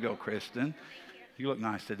 Here you go, Kristen. You look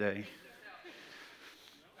nice today.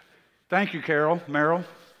 Thank you, Carol, Merrill.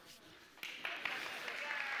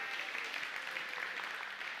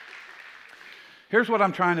 Here's what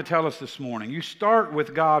I'm trying to tell us this morning. You start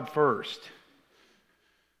with God first.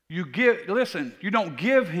 You don't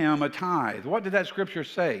give him a tithe. What did that scripture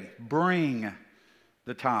say? Bring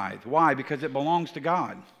the tithe. Why? Because it belongs to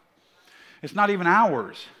God. It's not even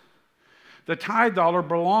ours. The tithe dollar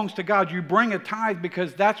belongs to God. You bring a tithe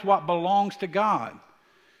because that's what belongs to God.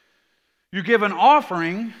 You give an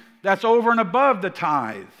offering that's over and above the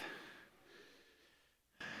tithe.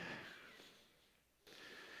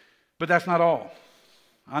 But that's not all.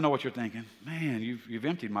 I know what you're thinking. Man, you've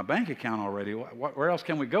emptied my bank account already. Where else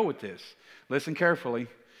can we go with this? Listen carefully.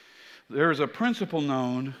 There is a principle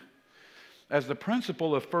known as the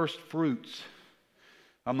principle of first fruits.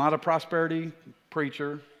 I'm not a prosperity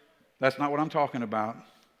preacher. That's not what I'm talking about.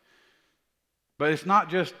 But it's not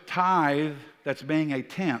just tithe that's being a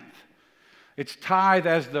tenth. It's tithe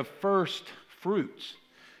as the first fruits.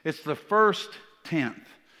 It's the first tenth.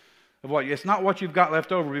 It's not what you've got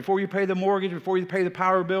left over. Before you pay the mortgage, before you pay the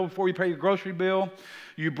power bill, before you pay your grocery bill,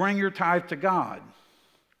 you bring your tithe to God.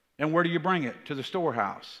 And where do you bring it? To the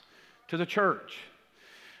storehouse, to the church.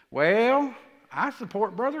 Well, I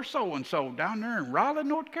support Brother so-and-so down there in Raleigh,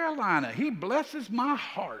 North Carolina. He blesses my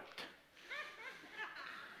heart.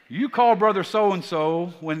 You call Brother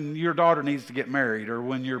so-and-so when your daughter needs to get married or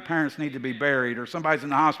when your parents need to be buried or somebody's in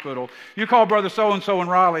the hospital. You call Brother so-and-so in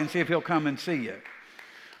Raleigh and see if he'll come and see you.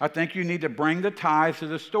 I think you need to bring the tithe to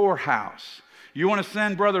the storehouse. You want to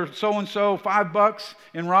send Brother so-and-so $5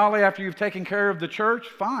 in Raleigh after you've taken care of the church?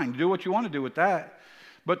 Fine, do what you want to do with that.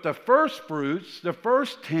 But the first fruits, the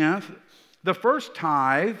first tenth, the first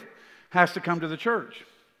tithe has to come to the church.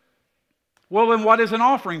 Well, then what is an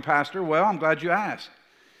offering, Pastor? Well, I'm glad you asked.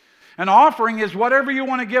 An offering is whatever you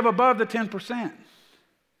want to give above the 10%.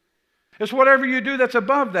 It's whatever you do that's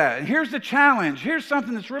above that. And here's the challenge. Here's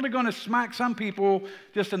something that's really going to smack some people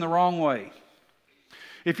just in the wrong way.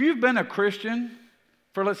 If you've been a Christian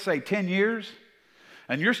for, let's say, 10 years,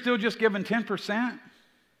 and you're still just giving 10%,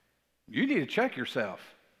 you need to check yourself.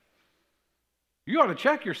 You ought to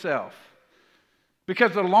check yourself.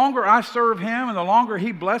 Because the longer I serve him and the longer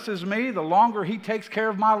he blesses me, the longer he takes care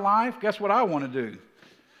of my life, guess what I want to do?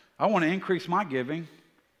 I want to increase my giving.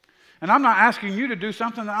 And I'm not asking you to do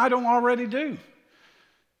something that I don't already do.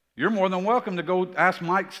 You're more than welcome to go ask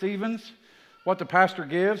Mike Stevens what the pastor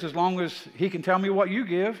gives as long as he can tell me what you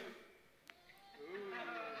give.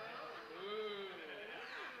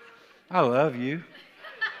 I love you.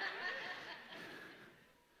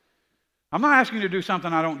 I'm not asking you to do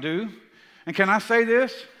something I don't do. And can I say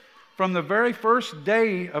this? From the very first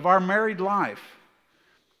day of our married life,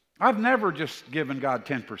 I've never just given God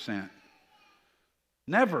 10%.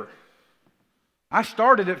 Never. I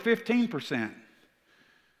started at 15%.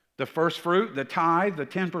 The first fruit, the tithe, the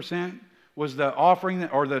 10% was the offering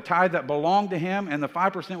or the tithe that belonged to him, and the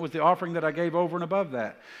 5% was the offering that I gave over and above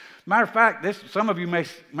that. Matter of fact, some of you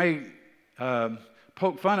may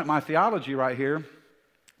poke fun at my theology right here,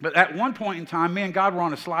 but at one point in time, me and God were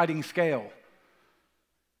on a sliding scale.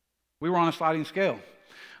 We were on a sliding scale.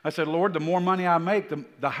 I said, Lord, the more money I make,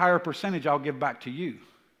 the higher percentage I'll give back to you.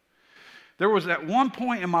 There was at one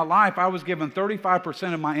point in my life, I was giving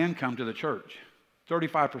 35% of my income to the church.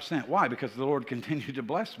 35%. Why? Because the Lord continued to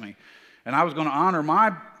bless me. And I was going to honor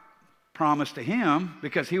my promise to him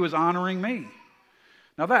because he was honoring me.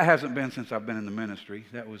 Now, that hasn't been since I've been in the ministry.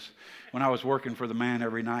 That was when I was working for the man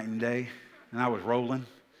every night and day, and I was rolling.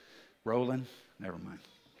 Never mind.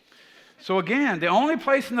 So again, the only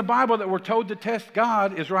place in the Bible that we're told to test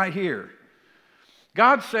God is right here.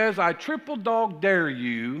 God says, I triple dog dare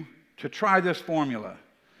you to try this formula.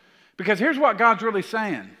 Because here's what God's really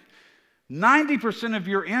saying. 90% of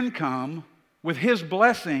your income with his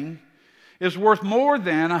blessing is worth more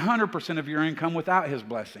than 100% of your income without his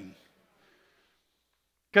blessing.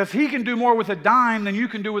 Because he can do more with a dime than you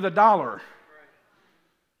can do with a dollar.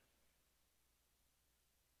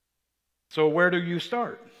 So where do you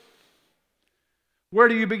start? Where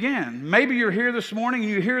do you begin? Maybe you're here this morning and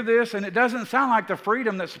you hear this and it doesn't sound like the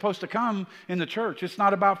freedom that's supposed to come in the church. It's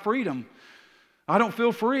not about freedom. I don't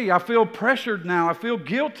feel free. I feel pressured now. I feel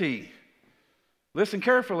guilty. Listen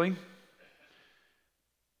carefully.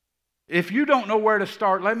 If you don't know where to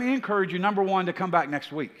start, let me encourage you, number one, to come back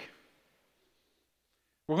next week.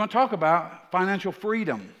 We're going to talk about financial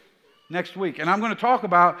freedom next week. And I'm going to talk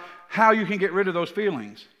about how you can get rid of those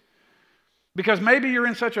feelings. Because maybe you're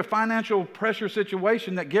in such a financial pressure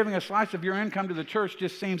situation that giving a slice of your income to the church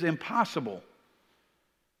just seems impossible.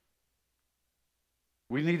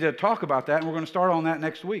 We need to talk about that, and we're going to start on that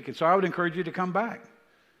next week. And so I would encourage you to come back.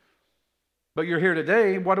 But you're here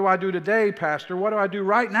today. What do I do today, Pastor? What do I do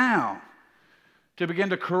right now to begin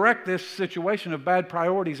to correct this situation of bad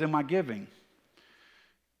priorities in my giving?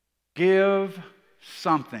 Give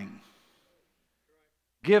something.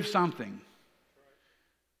 Give something.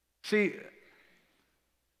 See,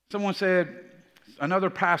 someone said, another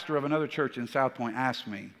pastor of another church in South Point asked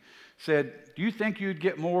me, said, do you think you'd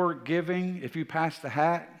get more giving if you passed the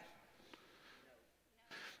hat?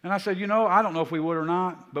 And I said, I don't know if we would or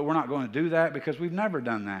not, but we're not going to do that because we've never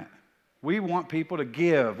done that. We want people to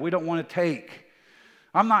give. We don't want to take.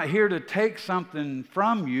 I'm not here to take something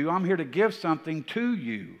from you. I'm here to give something to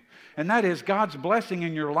you. And that is God's blessing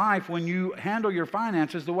in your life when you handle your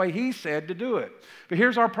finances the way he said to do it. But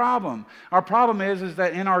here's our problem. Our problem is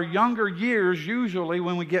that in our younger years, usually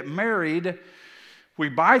when we get married, we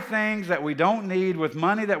buy things that we don't need with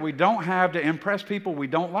money that we don't have to impress people we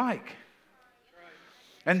don't like.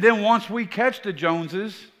 And then once we catch the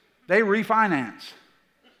Joneses, they refinance.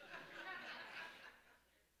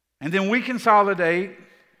 And then we consolidate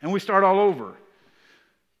and we start all over.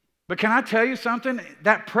 But can I tell you something?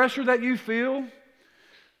 That pressure that you feel,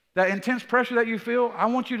 that intense pressure that you feel, I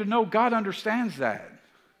want you to know God understands that.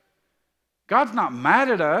 God's not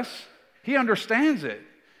mad at us. He understands it.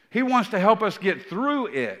 He wants to help us get through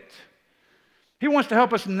it. He wants to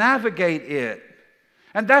help us navigate it.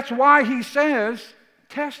 And that's why he says,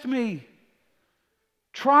 test me.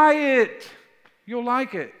 Try it. You'll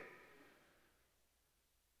like it.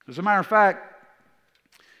 As a matter of fact,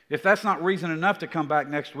 if that's not reason enough to come back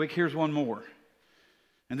next week, here's one more.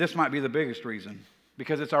 And this might be the biggest reason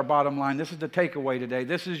because it's our bottom line. This is the takeaway today.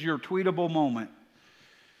 This is your tweetable moment.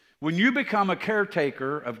 When you become a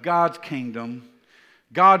caretaker of God's kingdom,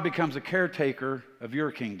 God becomes a caretaker of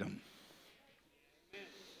your kingdom.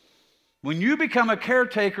 When you become a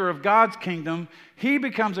caretaker of God's kingdom, he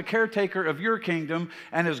becomes a caretaker of your kingdom.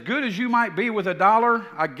 And as good as you might be with a dollar,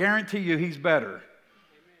 I guarantee you he's better.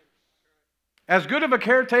 As good of a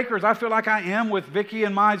caretaker as I feel like I am with Vicki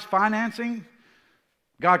and my financing,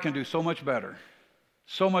 God can do so much better.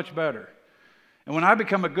 So much better. And when I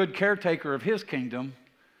become a good caretaker of his kingdom,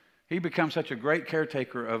 he becomes such a great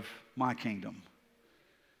caretaker of my kingdom.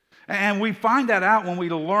 And we find that out when we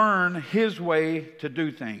learn his way to do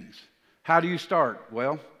things. How do you start?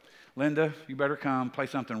 Well, Linda, you better come play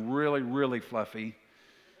something really, really fluffy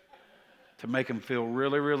to make him feel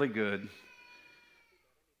really, really good.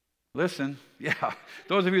 Listen, yeah,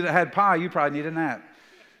 those of you that had pie, you probably need a nap.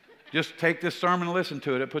 Just take this sermon and listen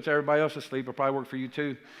to it. It puts everybody else to sleep. It'll probably work for you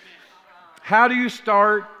too. How do you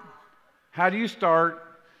start? How do you start?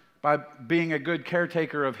 By being a good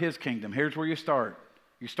caretaker of his kingdom. Here's where you start.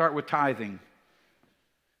 You start with tithing.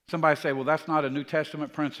 Somebody say, well, that's not a New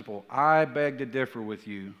Testament principle. I beg to differ with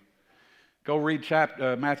you. Go read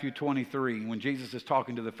Matthew 23 when Jesus is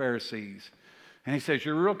talking to the Pharisees. And he says,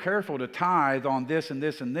 you're real careful to tithe on this and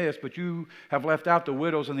this and this, but you have left out the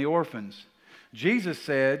widows and the orphans. Jesus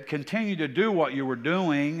said, continue to do what you were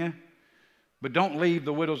doing, but don't leave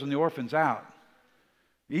the widows and the orphans out.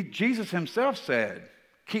 Jesus himself said,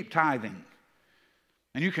 keep tithing.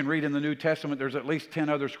 And you can read in the New Testament, there's at least 10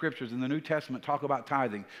 other scriptures in the New Testament talk about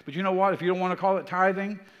tithing. But you know what? If you don't want to call it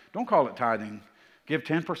tithing, don't call it tithing. Give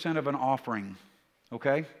 10% of an offering,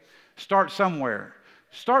 okay? Start somewhere.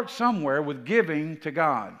 Start somewhere with giving to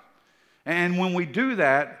God. And when we do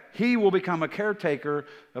that, He will become a caretaker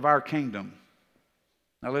of our kingdom.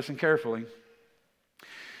 Now listen carefully.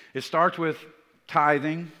 It starts with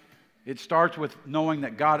tithing. It starts with knowing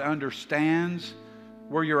that God understands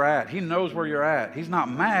where you're at. He knows where you're at. He's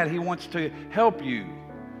not mad. He wants to help you.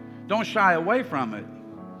 Don't shy away from it.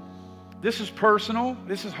 This is personal.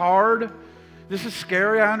 This is hard. This is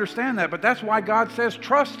scary. I understand that. But that's why God says,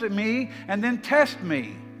 trust in me and then test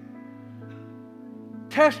me.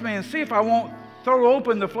 Test me and see if I won't throw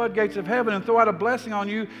open the floodgates of heaven and throw out a blessing on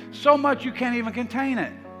you so much you can't even contain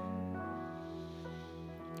it.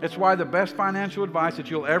 It's why the best financial advice that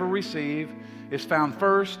you'll ever receive is found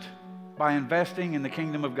first by investing in the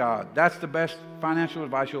kingdom of God. That's the best financial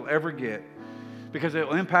advice you'll ever get, because it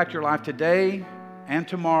will impact your life today and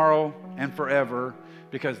tomorrow and forever,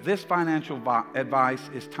 because this financial advice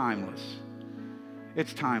is timeless.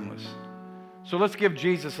 It's timeless. So let's give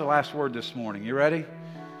Jesus the last word this morning. You ready?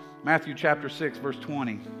 Matthew chapter 6, verse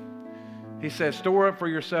 20. He says, store up for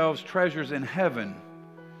yourselves treasures in heaven,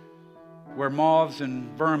 where moths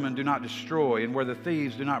and vermin do not destroy, and where the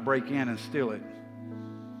thieves do not break in and steal it.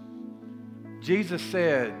 Jesus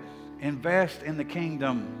said, invest in the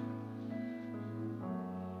kingdom,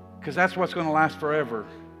 because that's what's going to last forever.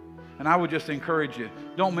 And I would just encourage you,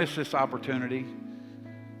 don't miss this opportunity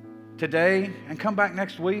today, and come back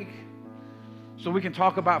next week so we can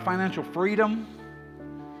talk about financial freedom.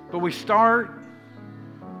 But we start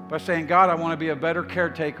by saying, God, I want to be a better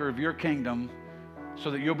caretaker of your kingdom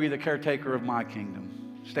so that you'll be the caretaker of my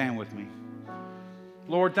kingdom. Stand with me.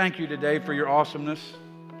 Lord, thank you today for your awesomeness.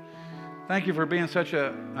 Thank you for being such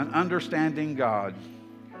an understanding God,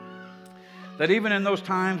 that even in those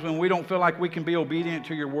times when we don't feel like we can be obedient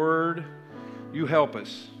to your word, you help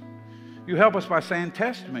us. You help us by saying,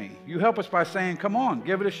 test me. You help us by saying, come on,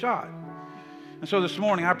 give it a shot. And so this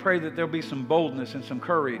morning, I pray that there'll be some boldness and some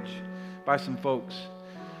courage by some folks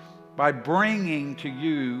by bringing to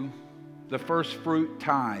you the first fruit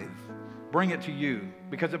tithe. Bring it to you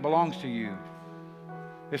because it belongs to you.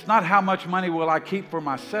 It's not how much money will I keep for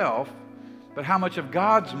myself, but how much of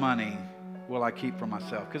God's money will I keep for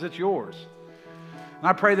myself, because it's yours. And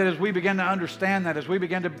I pray that as we begin to understand that, as we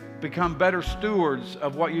begin to become better stewards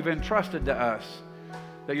of what you've entrusted to us,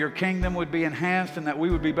 that your kingdom would be enhanced and that we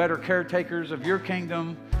would be better caretakers of your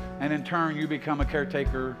kingdom, and in turn you become a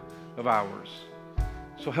caretaker of ours.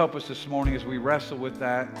 So help us this morning as we wrestle with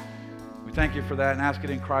that. We thank you for that and ask it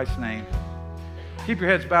in Christ's name. Keep your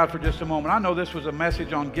heads bowed for just a moment. I know this was a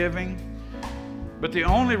message on giving, but the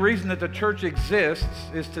only reason that the church exists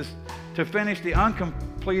is to finish the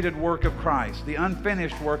uncompleted work of Christ, the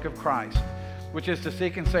unfinished work of Christ, which is to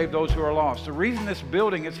seek and save those who are lost. The reason this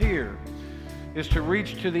building is here is to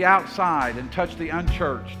reach to the outside and touch the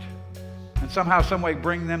unchurched and somehow, some way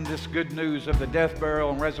bring them this good news of the death,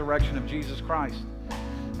 burial, and resurrection of Jesus Christ,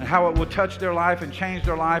 and how it will touch their life and change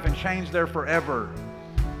their forever.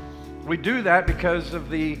 We do that because of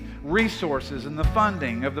the resources and the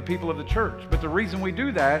funding of the people of the church. But the reason we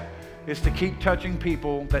do that is to keep touching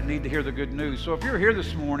people that need to hear the good news. So if you're here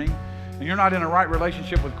this morning and you're not in a right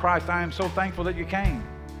relationship with Christ, I am so thankful that you came.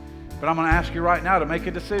 But I'm going to ask you right now to make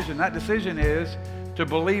a decision. That decision is to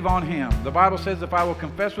believe on Him. The Bible says if I will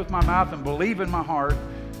confess with my mouth and believe in my heart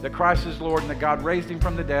that Christ is Lord and that God raised Him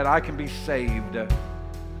from the dead, I can be saved.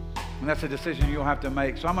 And that's a decision you'll have to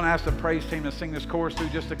make. So I'm going to ask the praise team to sing this chorus through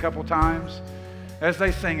just a couple times. As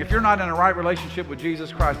they sing, if you're not in a right relationship with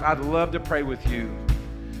Jesus Christ, I'd love to pray with you.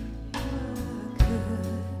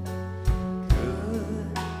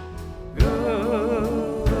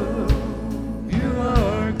 You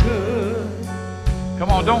are good. Come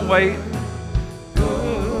on, don't wait.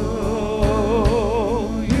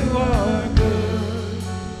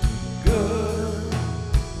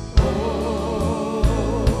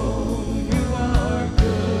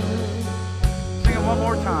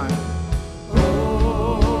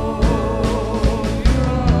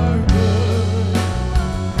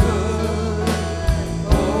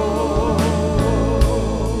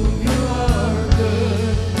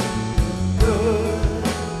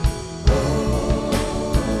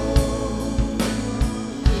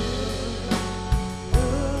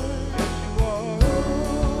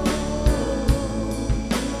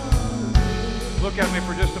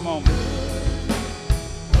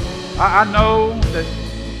 I know that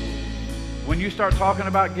when you start talking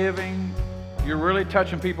about giving, you're really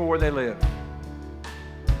touching people where they live.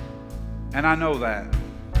 And I know that.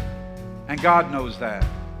 And God knows that.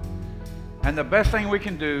 And the best thing we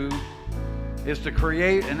can do is to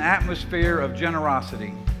create an atmosphere of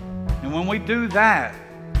generosity. And when we do that,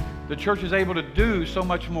 the church is able to do so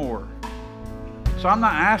much more. So I'm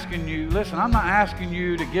not asking you, listen, I'm not asking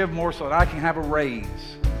you to give more so that I can have a raise.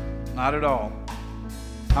 Not at all.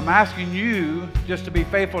 I'm asking you just to be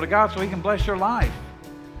faithful to God so He can bless your life.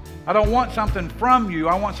 I don't want something from you.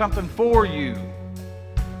 I want something for you.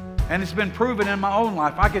 And it's been proven in my own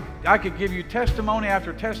life. I could give you testimony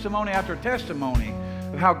after testimony after testimony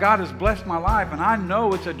of how God has blessed my life. And I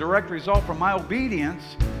know it's a direct result from my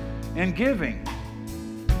obedience in giving.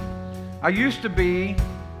 I used to be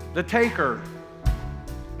the taker.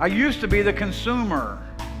 I used to be the consumer.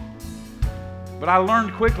 But I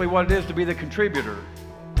learned quickly what it is to be the contributor.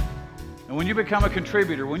 And when you become a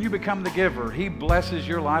contributor, when you become the giver, He blesses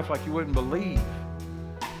your life like you wouldn't believe.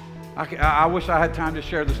 I wish I had time to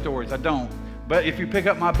share the stories. I don't. But if you pick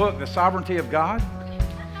up my book, The Sovereignty of God,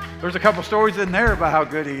 there's a couple stories in there about how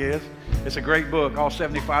good He is. It's a great book, all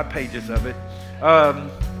 75 pages of it. And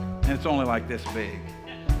it's only like this big.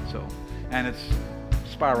 And it's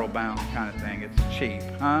spiral bound kind of thing. It's cheap,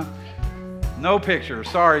 huh? No picture.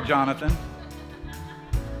 Sorry, Jonathan.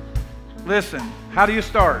 Listen, how do you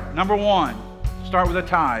start? Number one, start with a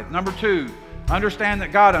tithe. Number two, understand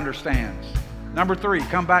that God understands. Number three,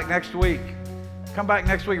 come back next week. Come back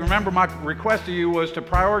next week. Remember, my request to you was to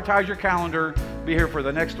prioritize your calendar, be here for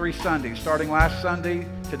the next 3 Sundays, starting last Sunday,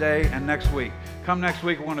 today, and next week. Come next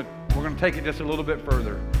week, we're going to take it just a little bit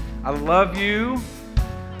further. I love you.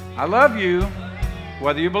 I love you.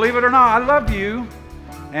 Whether you believe it or not, I love you.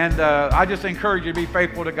 And I just encourage you to be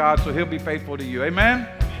faithful to God so He'll be faithful to you. Amen?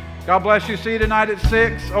 God bless you. See you tonight at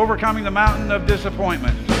 6, Overcoming the Mountain of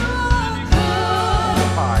Disappointment.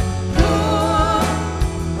 Bye.